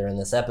together in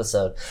this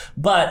episode,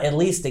 but at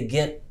least to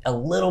get a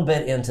little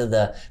bit into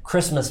the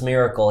Christmas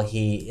miracle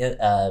he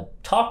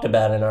talked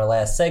about in our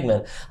last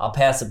segment, I'll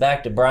pass it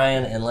back to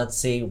Bryan and let's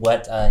see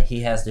what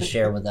he has to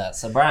share with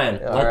us. So Bryan,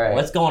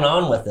 what's going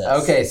on with this?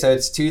 Okay, so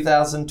it's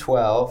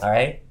 2012. All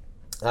right.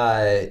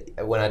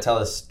 When I tell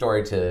this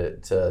story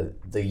to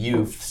the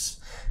youths,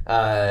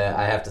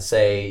 I have to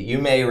say, you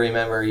may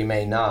remember, you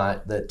may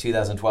not, that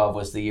 2012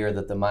 was the year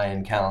that the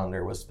Mayan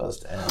calendar was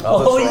supposed to end.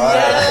 Oh,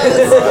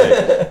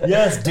 yes! Right.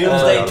 Yes,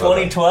 Doomsday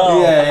 2012.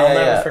 I'll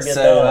never forget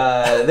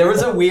that. So there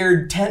was a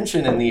weird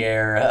tension in the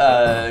air,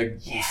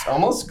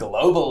 almost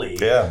globally.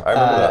 Yeah, I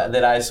remember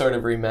that I sort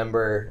of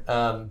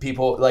remember.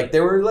 People, like,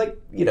 there were, like,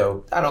 you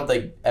know, I don't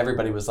think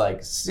everybody was,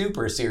 like,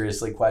 super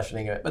seriously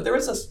questioning it, but there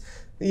was this,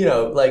 you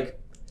know, like,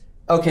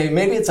 okay,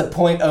 maybe it's a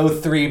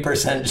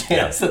 0.03%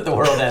 chance that the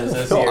world ends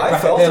this year. I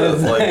felt it.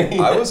 Like,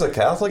 I was a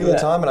Catholic at the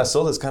time, and I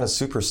still had this kind of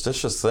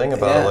superstitious thing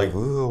about like,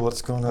 ooh,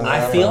 what's going on?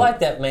 I feel like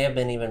that may have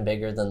been even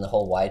bigger than the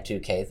whole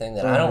Y2K thing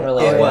that I don't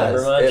really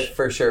remember much. It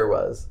for sure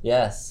was.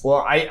 Yes.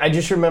 Well, I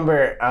just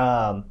remember,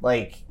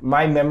 like,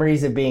 my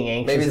memories of being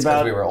anxious Maybe it's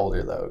because we were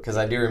older, though, because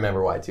I do remember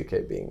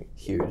Y2K being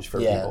huge for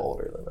people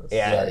older than us.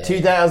 Yeah,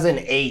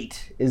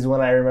 2008 is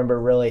when I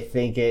remember really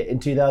thinking, in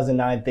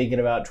 2009, thinking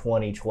about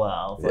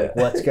 2012. Like,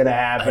 what's going to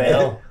happen?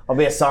 I'll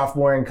be a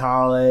sophomore in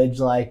college.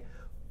 Like,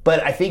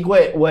 but I think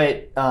what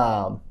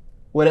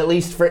at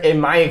least for in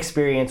my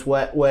experience,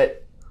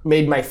 what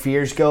made my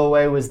fears go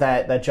away was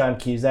that John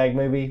Cusack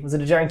movie. Was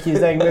it a John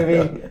Cusack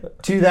movie?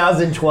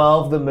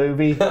 2012, the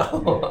movie.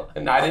 No,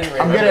 I didn't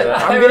remember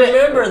that. I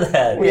remember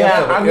that. We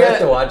have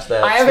to watch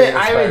that. I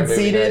haven't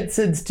seen it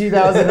since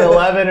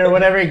 2011 or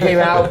whenever it came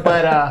out,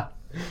 but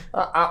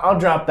I'll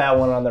drop that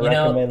one on the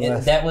recommend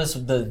list. That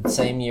was the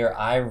same year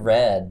I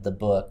read the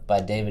book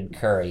by David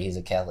Curry. He's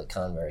a Catholic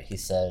convert. He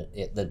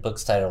said, the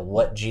book's titled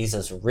What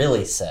Jesus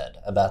Really Said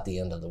About the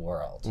End of the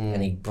World.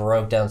 And he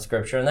broke down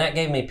scripture, and that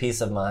gave me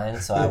peace of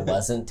mind, so I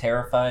wasn't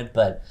terrified.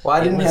 But well,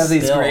 I didn't have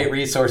these great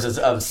resources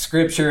of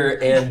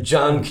scripture and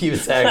John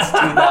Cusack's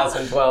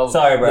 2012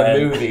 the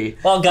movie.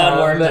 Well, God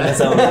worked in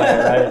his own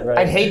way, right?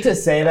 I'd hate to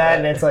say that,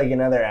 and it's like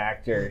another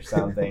actor or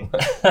something.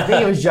 I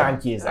think it was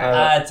John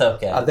Cusack. It's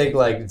okay. I think,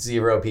 like,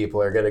 0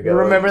 people are going to go.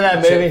 Remember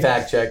that movie?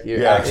 Fact check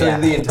you. Yeah.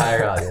 Actually, the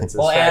entire audience. Is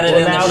We'll add it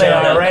in the Now show they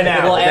are notes. right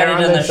now. We'll They're add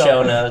on it in the the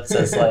show notes.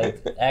 It's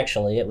like,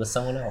 actually, it was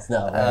someone else.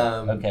 No.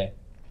 Okay.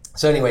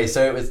 So anyway,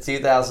 so it was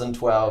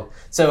 2012.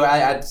 So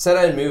I said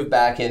I'd moved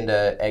back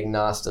into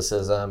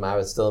agnosticism. I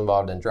was still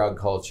involved in drug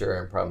culture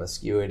and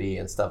promiscuity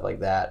and stuff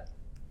like that.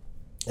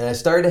 And I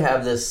started to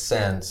have this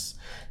sense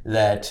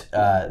that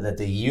that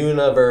the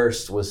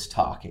universe was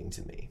talking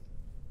to me.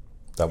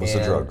 That was the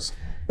And- drugs.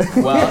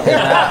 Well,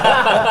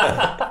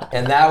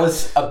 and that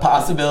was a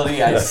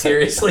possibility I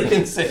seriously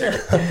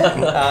considered.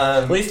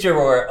 At least you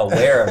were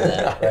aware of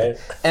that, right?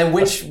 And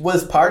which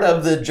was part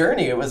of the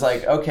journey. It was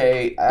like,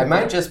 okay, I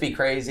might just be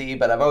crazy,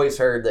 but I've always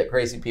heard that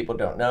crazy people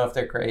don't know if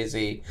they're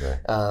crazy.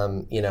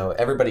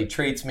 Everybody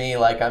treats me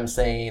like I'm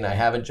sane. I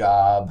have a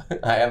job.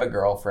 I have a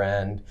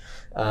girlfriend.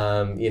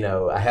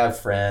 I have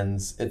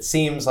friends. It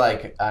seems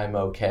like I'm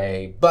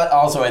okay, but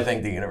also I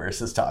think the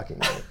universe is talking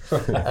to me.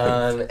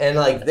 And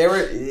like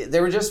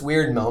there were just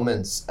weird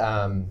moments.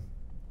 So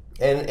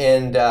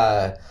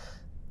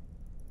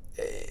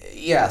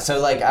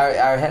like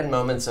I had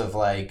moments of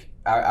like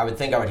I would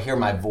think I would hear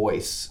my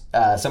voice,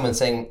 someone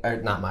saying, or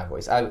not my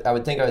voice. I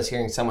would think I was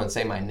hearing someone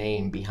say my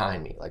name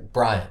behind me, like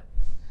Bryan,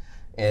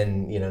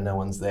 and no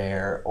one's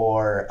there,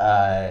 or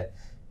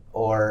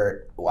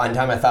one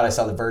time I thought I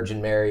saw the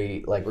Virgin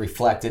Mary like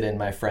reflected in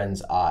my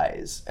friend's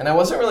eyes. And I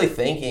wasn't really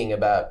thinking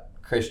about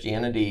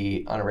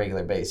Christianity on a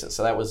regular basis.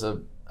 So that was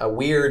a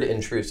weird,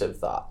 intrusive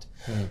thought.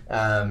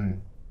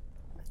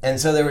 And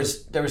so there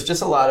was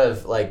just a lot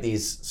of like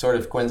these sort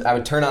of I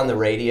would turn on the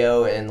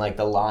radio and like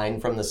the line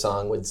from the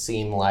song would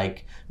seem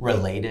like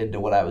related to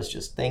what I was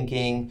just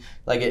thinking.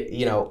 Like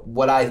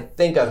what I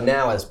think of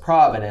now as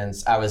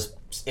providence, I was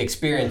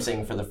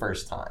experiencing for the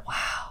first time.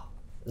 Wow.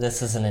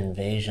 This is an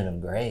invasion of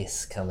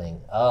grace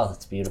coming. Oh,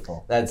 that's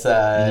beautiful. That's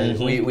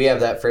we have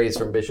that phrase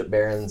from Bishop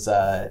Barron's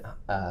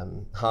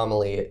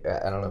homily.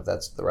 I don't know if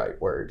that's the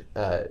right word.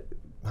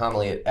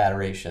 Homily at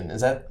adoration.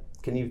 Is that?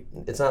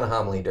 It's not a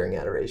homily during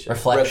adoration.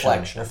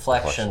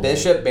 Reflection.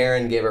 Bishop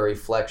Barron gave a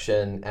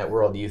reflection at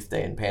World Youth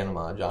Day in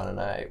Panama. John and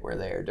I were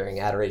there during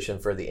adoration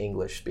for the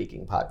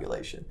English-speaking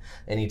population,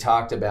 and he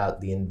talked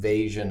about the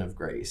invasion of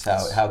grace,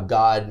 how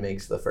God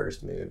makes the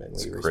first move and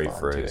we respond great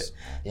phrase. to it.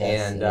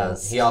 Yes, And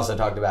yes. he also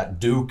talked about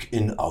Duke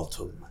in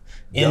Altum,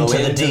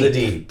 Into the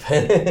deep.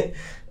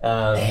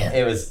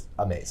 It was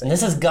amazing. And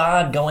this is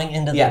God going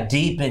into the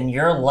deep in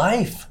your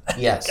life.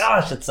 Yes.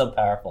 Gosh, it's so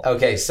powerful.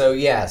 Okay, so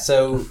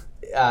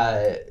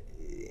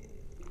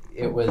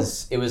it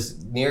was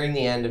nearing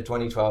the end of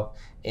 2012,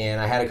 and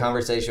I had a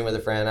conversation with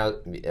a friend.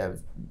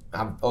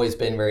 I've always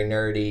been very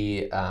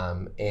nerdy,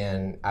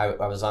 and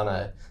I was on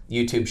a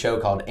YouTube show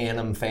called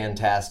Anim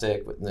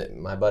Fantastic that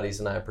my buddies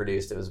and I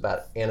produced. It was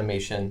about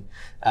animation,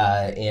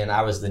 and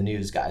I was the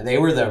news guy. They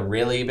were the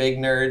really big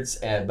nerds,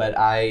 but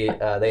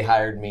they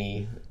hired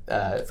me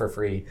for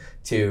free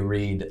to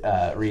read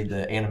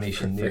the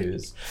animation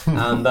news.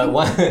 But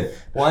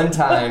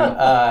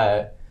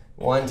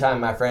one time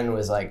my friend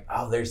was like,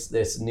 "Oh, there's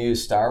this new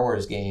Star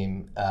Wars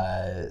game,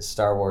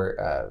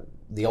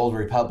 The Old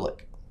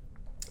Republic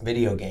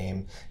video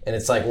game, and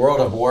it's like World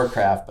of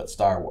Warcraft but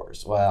Star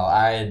Wars." Well,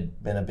 I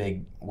had been a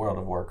big World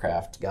of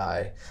Warcraft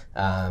guy.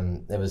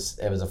 It was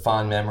a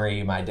fond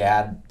memory. My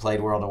dad played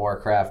World of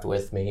Warcraft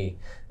with me,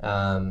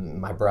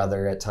 my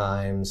brother at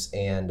times,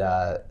 and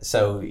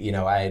so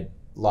I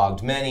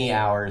logged many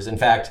hours. In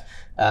fact,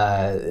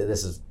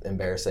 this is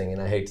embarrassing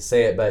and I hate to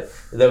say it, but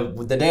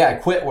the day I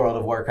quit World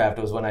of Warcraft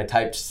was when I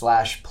typed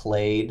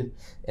 /played,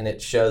 and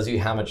it shows you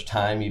how much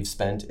time you've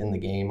spent in the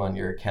game on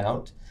your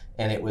account.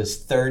 And it was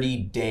 30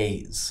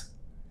 days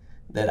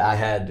that I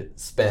had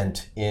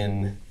spent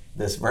in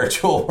this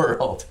virtual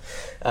world.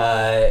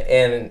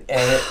 And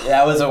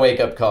that was a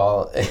wake-up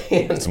call.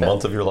 It's a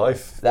month of your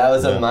life. That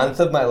was a month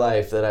of my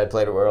life that I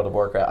played World of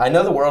Warcraft. I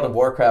know the World of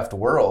Warcraft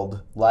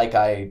world like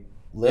I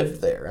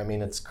lived there. I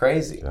mean, it's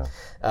crazy. Yeah.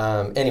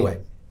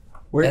 Anyway.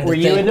 Were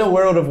you into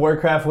World of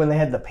Warcraft when they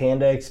had the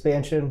Panda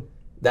expansion?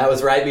 That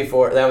was right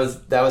before. That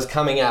was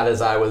coming out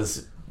as I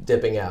was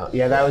dipping out.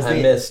 Yeah, that was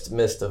I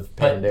missed of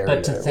Pandaria.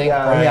 But to think,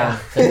 Bryan,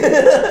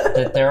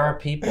 that there are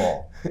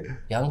people,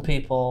 young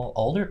people,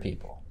 older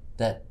people,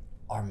 that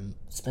are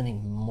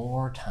spending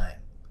more time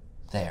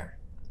there.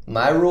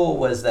 My rule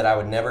was that I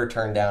would never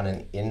turn down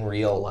an in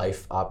real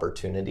life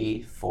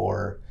opportunity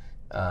for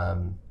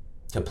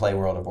to play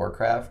World of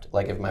Warcraft.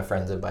 Like if my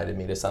friends invited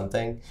me to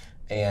something,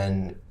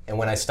 and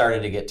when I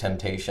started to get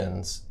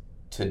temptations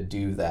to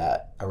do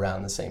that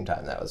around the same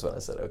time, that was when I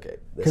said, okay,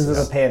 because of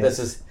the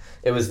pandas.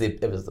 It was the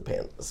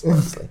pandas,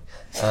 honestly.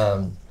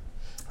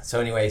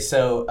 So anyway,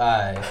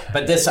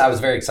 but this, I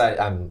was very excited.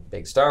 I'm a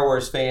big Star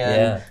Wars fan.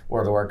 Yeah.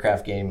 World of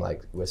Warcraft game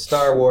like with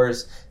Star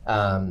Wars,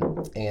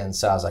 and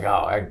so I was like,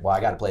 I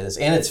got to play this,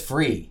 and it's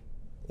free.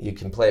 You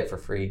can play it for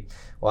free.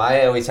 Well,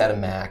 I always had a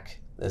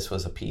Mac. This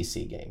was a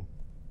PC game,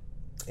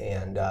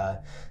 and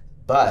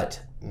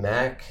but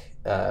Mac.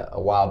 A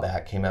while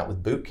back came out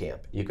with Boot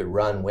Camp. You could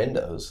run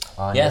Windows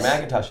on your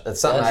Macintosh. That's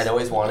something I'd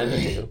always wanted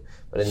to do,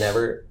 but had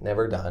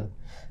never done.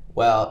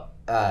 Well,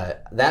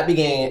 that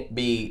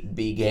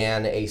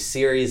began a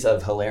series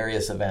of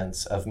hilarious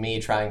events of me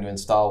trying to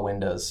install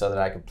Windows so that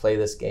I could play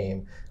this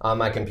game on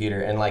my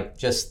computer, and like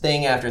just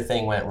thing after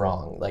thing went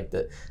wrong. Like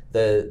the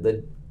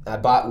I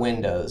bought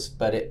Windows,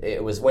 but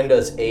it was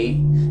Windows 8,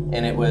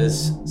 and it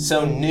was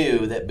so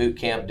new that Boot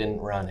Camp didn't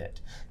run it.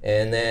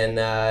 And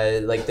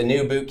then like the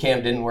new Boot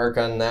Camp didn't work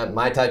on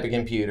my type of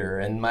computer,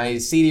 and my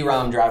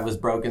CD-ROM drive was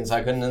broken, so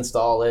I couldn't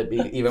install it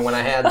even when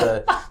I had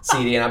the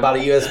CD. And I bought a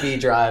USB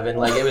drive, and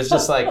like it was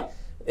just like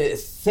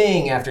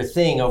thing after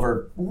thing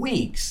over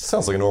weeks.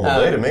 Sounds like a normal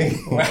day to me.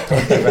 I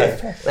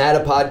had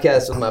a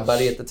podcast with my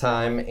buddy at the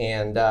time,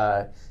 and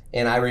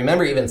I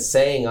remember even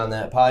saying on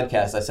that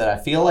podcast, I said, I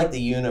feel like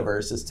the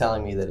universe is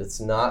telling me that it's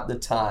not the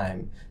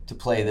time to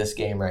play this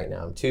game right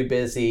now. I'm too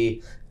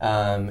busy,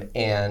 and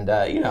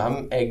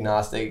I'm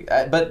agnostic.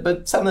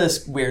 But some of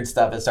this weird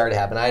stuff had started to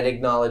happen. I had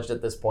acknowledged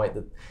at this point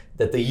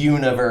that the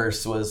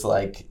universe was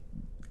like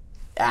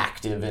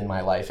active in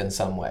my life in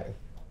some way.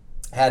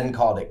 Hadn't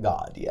called it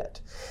God yet.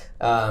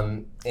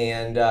 And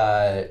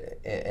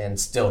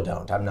still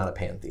don't. I'm not a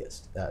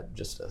pantheist.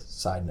 Just a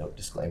side note,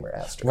 disclaimer,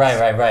 asterisk.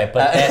 Right.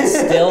 But that's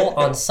still,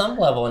 on some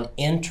level, an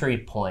entry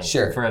point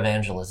Sure. for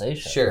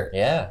evangelization. Sure.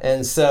 Yeah.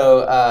 And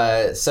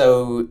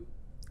so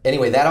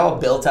anyway, that all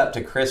built up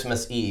to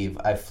Christmas Eve.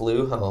 I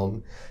flew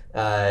home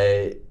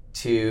for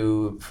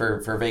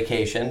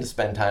vacation to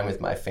spend time with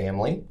my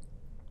family.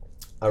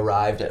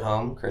 Arrived at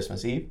home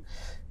Christmas Eve.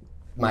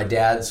 My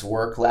dad's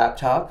work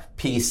laptop,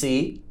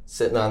 PC,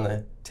 sitting on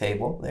the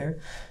table there.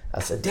 I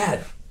said,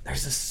 Dad,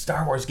 there's this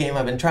Star Wars game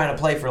I've been trying to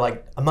play for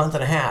like a month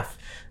and a half.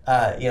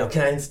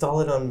 Can I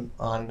install it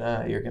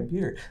on your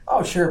computer?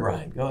 Oh, sure,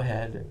 Brian, go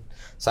ahead. And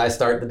so I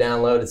start the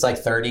download. It's like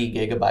 30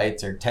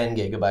 gigabytes or 10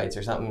 gigabytes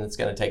or something. It's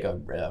going to take a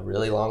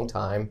really long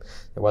time.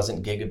 There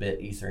wasn't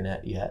gigabit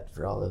Ethernet yet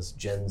for all those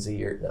Gen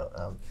Z or no.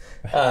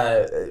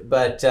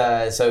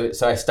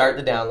 So I start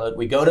the download.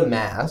 We go to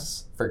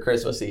Mass for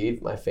Christmas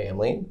Eve, my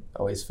family,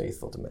 always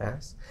faithful to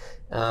Mass.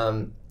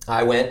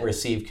 I went and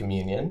received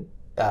communion.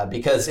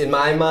 Because in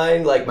my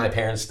mind, like, my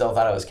parents still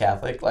thought I was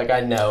Catholic. Like, I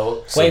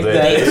know. So Wait,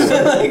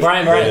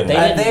 Brian, they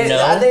didn't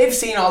know? They've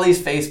seen all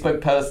these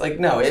Facebook posts. Like,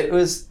 no, it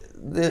was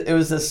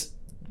this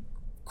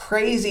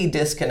crazy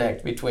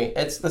disconnect between,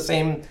 it's the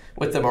same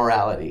with the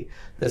morality.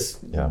 This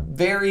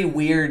very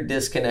weird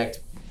disconnect,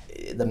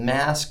 the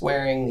mask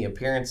wearing, the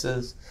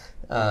appearances.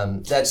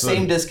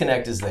 Same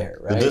disconnect is there,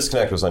 right? The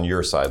disconnect was on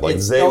your side. Like,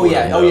 They would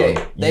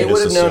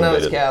have known I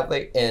was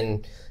Catholic,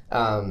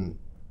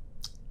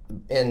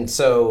 and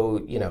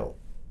so,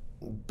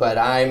 but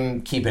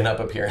I'm keeping up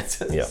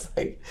appearances. Yeah.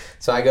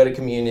 So I go to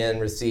communion,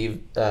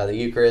 receive the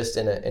Eucharist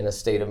in a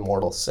state of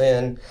mortal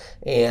sin,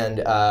 and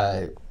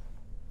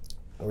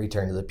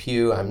return to the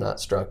pew. I'm not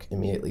struck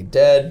immediately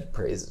dead,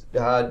 praise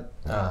God,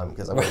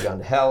 because I would have gone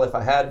to hell if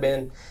I had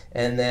been.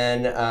 And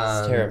then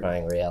It's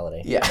terrifying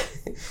reality. Yeah,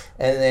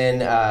 and then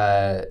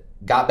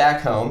got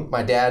back home.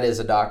 My dad is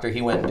a doctor.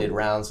 He went and did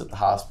rounds at the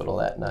hospital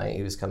that night.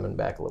 He was coming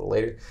back a little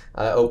later.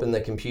 Opened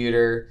the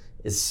computer.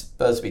 It's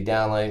supposed to be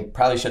downloading.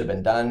 Probably should have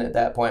been done at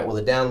that point. Well,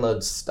 the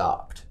download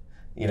stopped,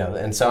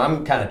 and so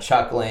I'm kind of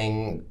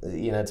chuckling,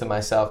 to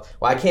myself.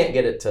 Well, I can't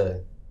get it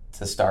to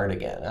start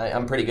again.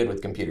 I'm pretty good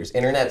with computers.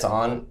 Internet's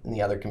on in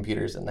the other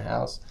computers in the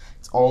house.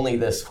 It's only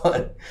this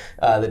one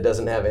that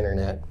doesn't have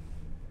internet.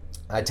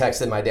 I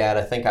texted my dad,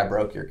 I think I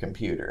broke your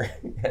computer.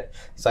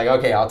 He's like,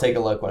 okay, I'll take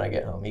a look when I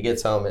get home. He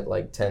gets home at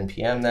like 10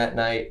 p.m. that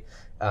night.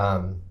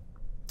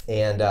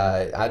 And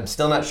I'm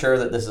still not sure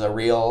that this is a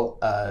real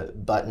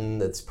button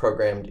that's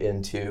programmed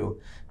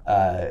into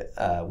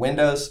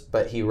Windows,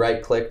 but he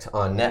right-clicked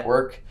on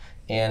network,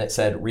 and it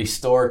said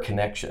restore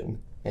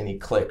connection, and he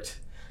clicked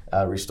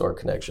restore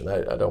connection.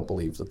 I don't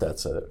believe that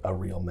that's a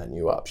real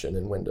menu option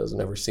in Windows. I've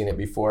never seen it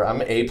before.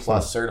 I'm A+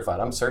 certified.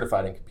 I'm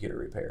certified in computer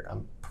repair.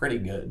 I'm pretty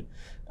good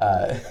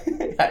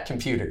at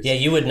computers. Yeah,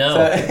 you would know.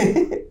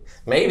 So,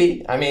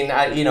 maybe. I mean,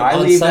 I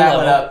leave that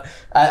one up.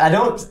 I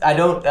don't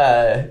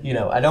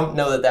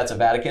know that that's a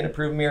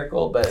Vatican-approved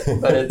miracle, but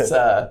it's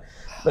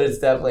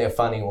definitely a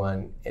funny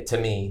one to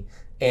me.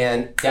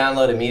 And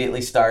download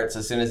immediately starts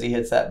as soon as he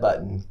hits that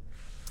button.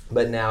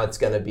 But now it's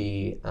going to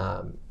be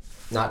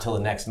not till the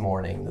next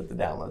morning that the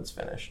download's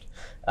finished.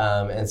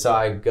 And so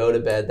I go to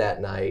bed that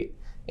night,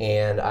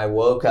 and I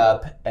woke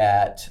up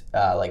at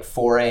like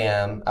 4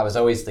 a.m. I was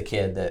always the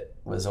kid that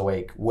was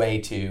awake way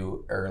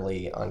too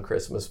early on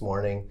Christmas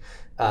morning.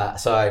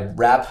 So I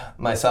wrap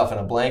myself in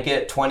a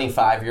blanket,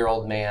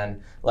 25-year-old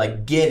man,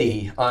 like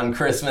giddy on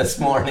Christmas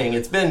morning.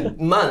 It's been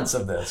months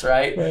of this,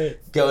 right?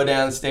 Go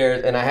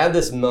downstairs, and I had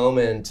this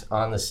moment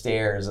on the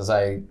stairs as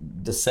I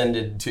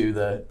descended to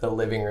the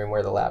living room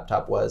where the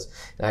laptop was,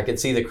 and I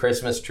could see the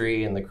Christmas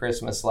tree and the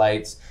Christmas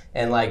lights,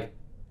 and like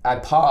I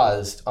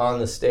paused on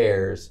the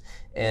stairs,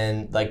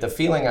 and like the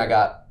feeling I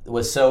got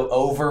was so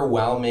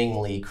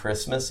overwhelmingly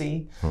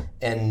Christmassy,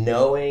 and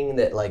knowing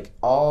that like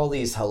all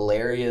these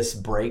hilarious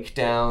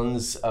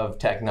breakdowns of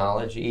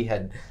technology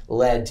had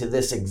led to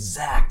this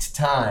exact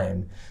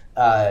time,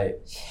 I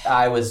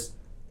was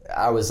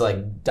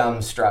like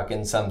dumbstruck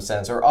in some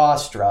sense, or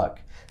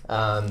awestruck,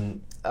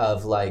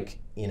 of like,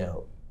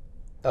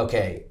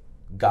 okay,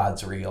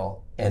 God's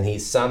real, and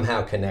he's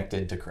somehow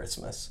connected to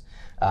Christmas.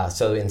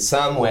 So in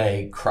some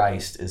way,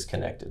 Christ is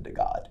connected to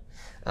God.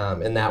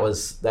 And that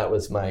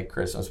was my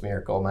Christmas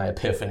miracle, my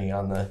epiphany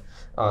on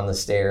the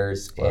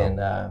stairs. Wow. And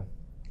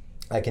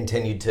I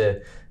continued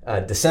to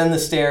descend the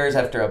stairs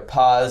after a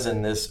pause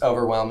and this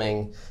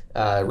overwhelming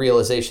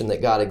realization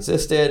that God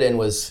existed, and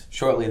was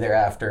shortly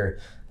thereafter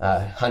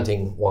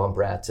hunting womp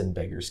rats in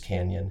Beggar's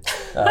Canyon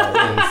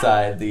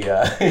inside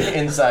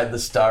the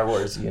Star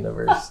Wars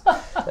universe.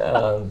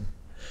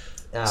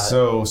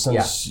 So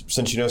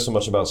since you know so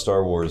much about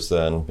Star Wars,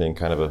 then being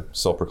kind of a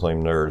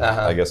self-proclaimed nerd,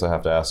 I guess I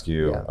have to ask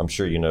you. Yeah. I'm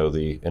sure you know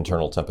the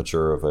internal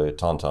temperature of a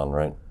tauntaun,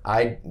 right?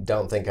 I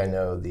don't think I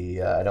know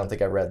I don't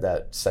think I read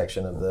that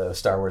section of the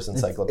Star Wars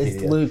encyclopedia.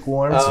 It's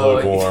lukewarm. It's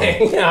lukewarm.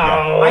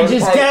 No, I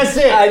just guessed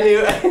it. I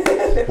knew.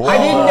 I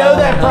didn't know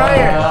that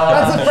prior.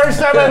 That's the first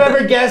time I've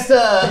ever guessed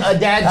a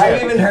dad joke.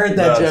 I've even heard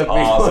that joke before.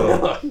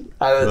 Awesome.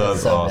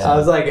 That's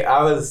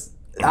awesome.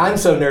 I'm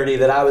so nerdy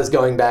that I was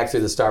going back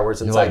through the Star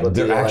Wars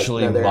encyclopedia. There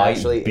actually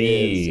might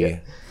be.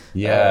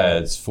 Yeah,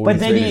 it's 43 but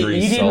then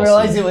degrees you didn't Celsius.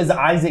 realize it was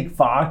Isaac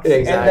Fox.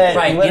 Exactly. And that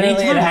Right. literally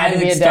Anytime it had to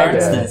be a Isaac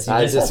dad starts joke. this,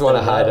 I just want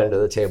to hide under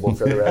the table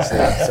for the rest of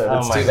the episode.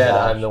 It's too bad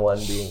I'm the one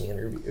being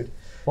interviewed.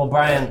 Well,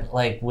 Bryan,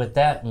 like with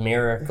that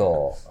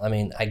miracle, I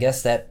mean, I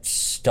guess that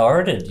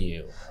started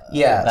you.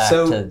 Yeah. Back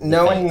So to the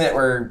knowing faith. that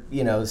we're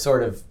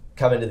sort of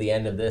coming to the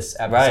end of this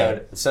episode,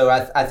 Right. so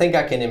I think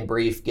I can in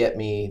brief get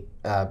me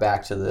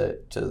back to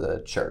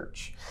the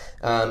church.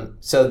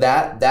 So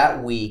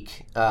that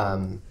week,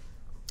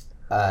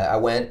 I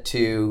went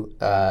to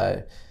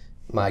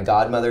my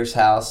godmother's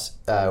house.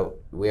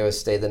 We always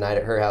stayed the night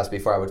at her house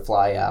before I would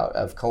fly out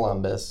of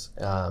Columbus.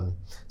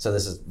 So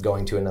this is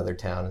going to another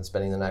town and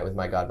spending the night with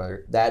my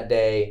godmother. That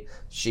day,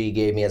 she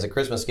gave me as a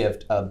Christmas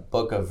gift a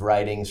book of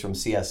writings from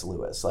C.S.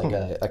 Lewis, like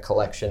a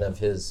collection of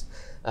his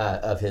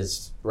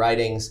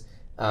writings.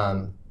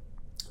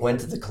 Went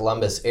to the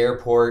Columbus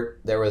airport.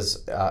 There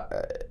was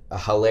a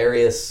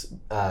hilarious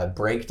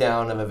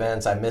breakdown of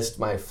events. I missed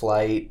my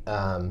flight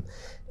and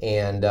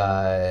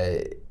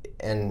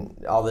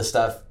all this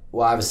stuff.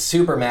 Well, I was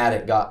super mad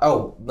at God.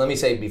 Oh, let me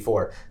say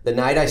before. The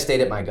night I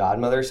stayed at my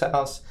godmother's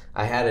house,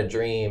 I had a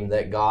dream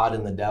that God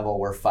and the devil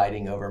were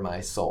fighting over my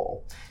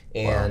soul.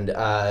 And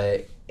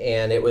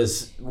and it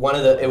was one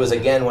of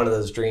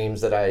those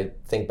dreams that I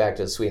think back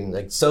to Sweden,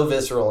 like so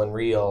visceral and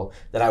real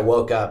that I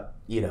woke up,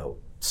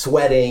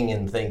 sweating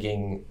and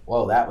thinking,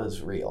 whoa, that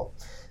was real.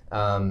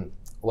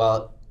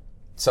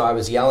 So I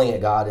was yelling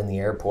at God in the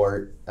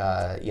airport,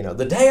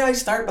 the day I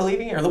start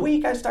believing, or the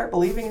week I start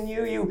believing in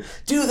you, you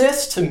do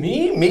this to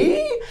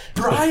me,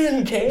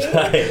 Bryan Cain.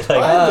 Right,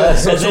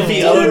 as if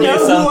he do owed you you know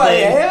something. who I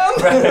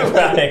am?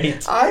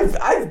 Right.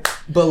 I've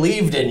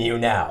believed in you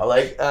now.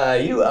 Like,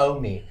 you owe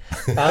me.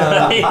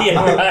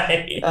 Yeah,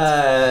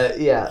 right.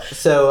 Yeah.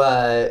 So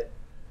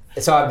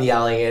I'm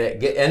yelling,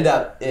 and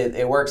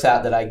it works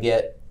out that I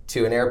get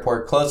to an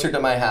airport closer to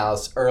my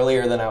house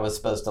earlier than I was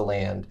supposed to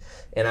land.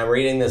 And I'm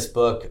reading this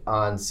book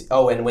and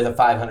with a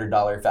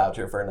 $500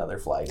 voucher for another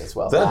flight as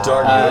well. That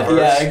darn universe.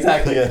 Yeah,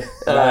 exactly. Yeah.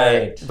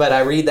 Right. But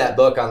I read that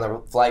book on the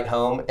flight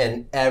home,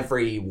 and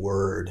every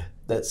word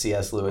that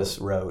C.S. Lewis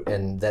wrote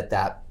and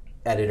that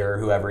editor,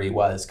 whoever he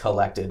was,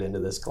 collected into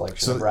this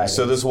collection of writings.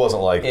 So this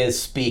wasn't like... is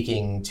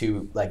speaking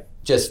to, like,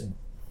 just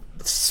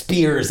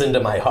spears into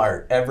my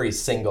heart. Every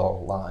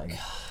single line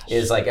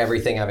is like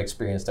everything I've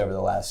experienced over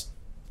the last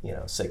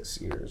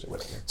 6 years or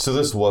whatever. So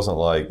this wasn't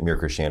like Mere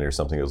Christianity or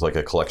something. It was like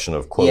a collection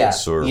of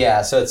quotes.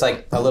 Yeah. So it's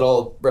like a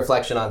little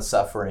reflection on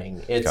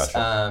suffering. It's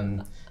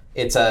Gotcha.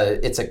 It's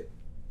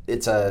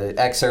a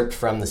excerpt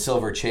from The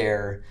Silver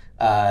Chair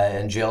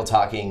and Jill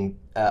talking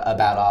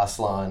about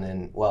Aslan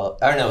and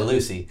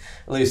Lucy.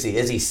 Lucy,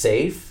 is he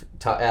safe?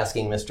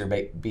 Asking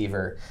Mr.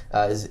 Beaver,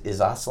 is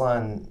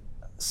Aslan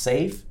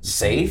safe?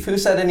 Safe? Who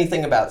said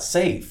anything about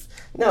safe?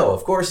 No,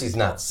 of course he's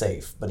not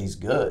safe, but he's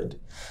good.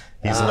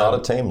 He's not a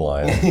tame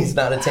lion. He's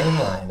not a tame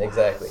lion,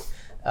 exactly.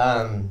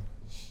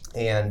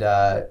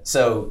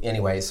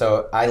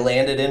 So I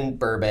landed in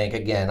Burbank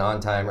again on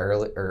time,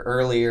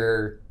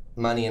 earlier,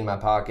 money in my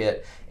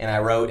pocket, and I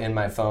wrote in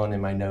my phone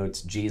in my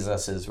notes,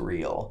 "Jesus is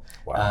real."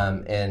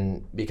 Wow.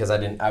 And because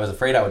I was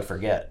afraid I would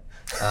forget.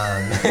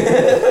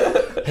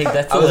 Hey,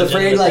 that's I was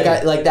afraid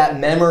thing. like that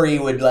memory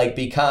would like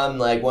become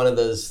like one of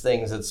those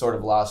things that's sort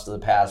of lost to the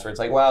past, where it's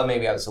like, well,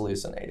 maybe I was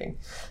hallucinating,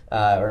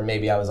 or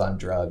maybe I was on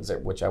drugs,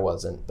 which I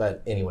wasn't.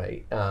 But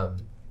anyway,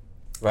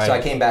 Right. So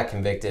I came back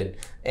convicted,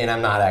 and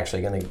I'm not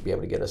actually going to be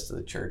able to get us to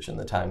the church in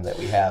the time that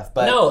we have.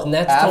 But No, and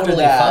that's after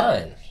totally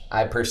that, fine.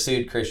 I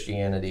pursued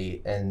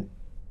Christianity, and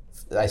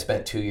I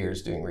spent 2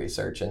 years doing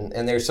research, and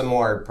there's some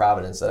more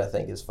Providence that I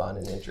think is fun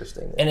and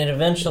interesting. And it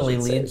eventually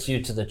leads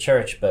you to the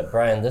church, but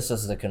Bryan, this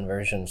is the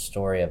conversion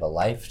story of a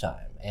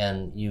lifetime.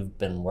 And you've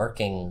been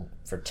working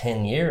for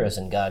 10 years,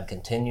 and God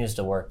continues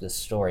to work this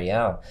story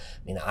out.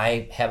 I mean,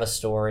 I have a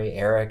story,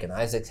 Eric and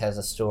Isaac has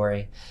a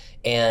story,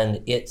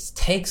 and it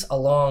takes a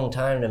long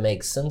time to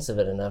make sense of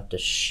it enough to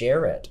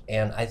share it.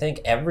 And I think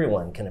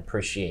everyone can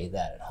appreciate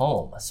that at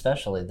home,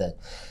 especially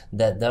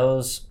that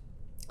those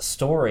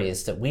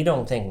stories that we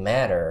don't think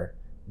matter,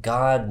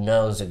 God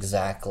knows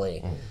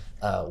exactly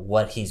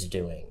what he's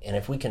doing. And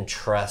if we can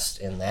trust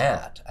in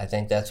that, I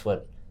think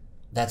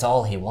that's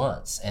all he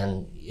wants.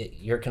 And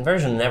your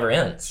conversion never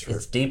ends. Sure.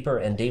 It's deeper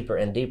and deeper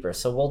and deeper.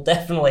 So we'll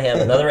definitely have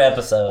another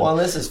episode. Well,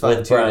 this is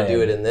fun too, Bryan, to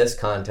do it in this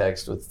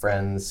context with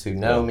friends who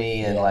know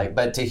me, and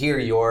but to hear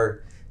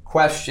your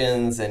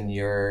questions and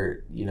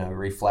your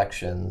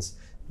reflections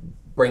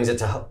brings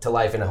it to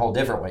life in a whole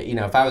different way.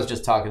 If I was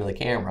just talking to the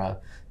camera,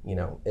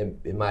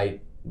 it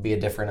might be a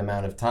different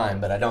amount of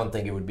time, but I don't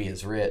think it would be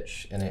as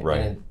rich.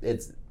 And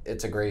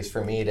it's a grace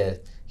for me to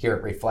hear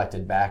it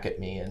reflected back at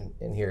me,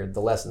 and hear the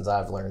lessons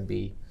I've learned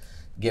be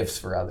gifts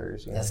for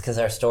others. That's because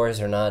our stories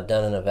are not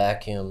done in a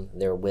vacuum.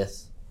 They're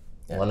with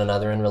one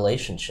another in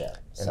relationship.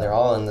 And they're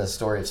all in the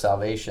story of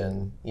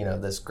salvation,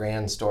 this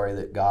grand story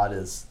that God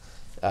is,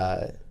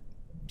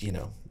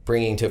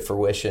 bringing to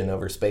fruition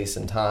over space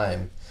and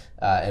time.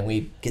 And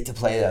we get to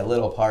play that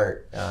little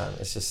part.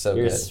 It's just so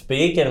You're good.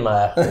 speaking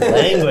my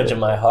language of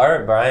my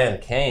heart,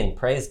 Bryan. Cain,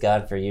 praise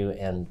God for you,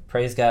 and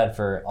praise God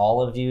for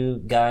all of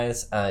you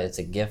guys. It's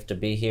a gift to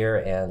be here,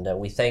 and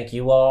we thank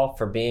you all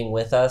for being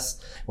with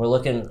us. We're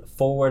looking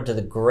forward to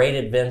the great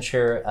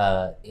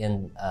adventure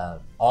in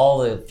all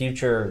the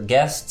future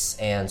guests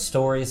and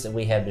stories that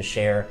we have to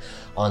share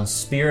on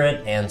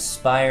Spirit and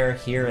Spire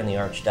here in the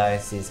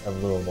Archdiocese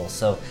of Louisville.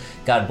 So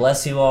God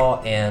bless you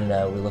all, and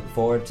we look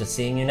forward to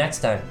seeing you next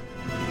time.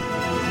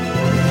 Thank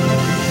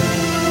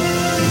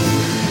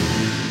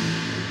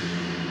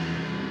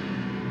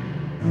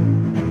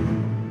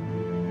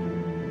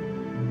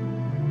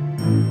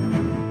you.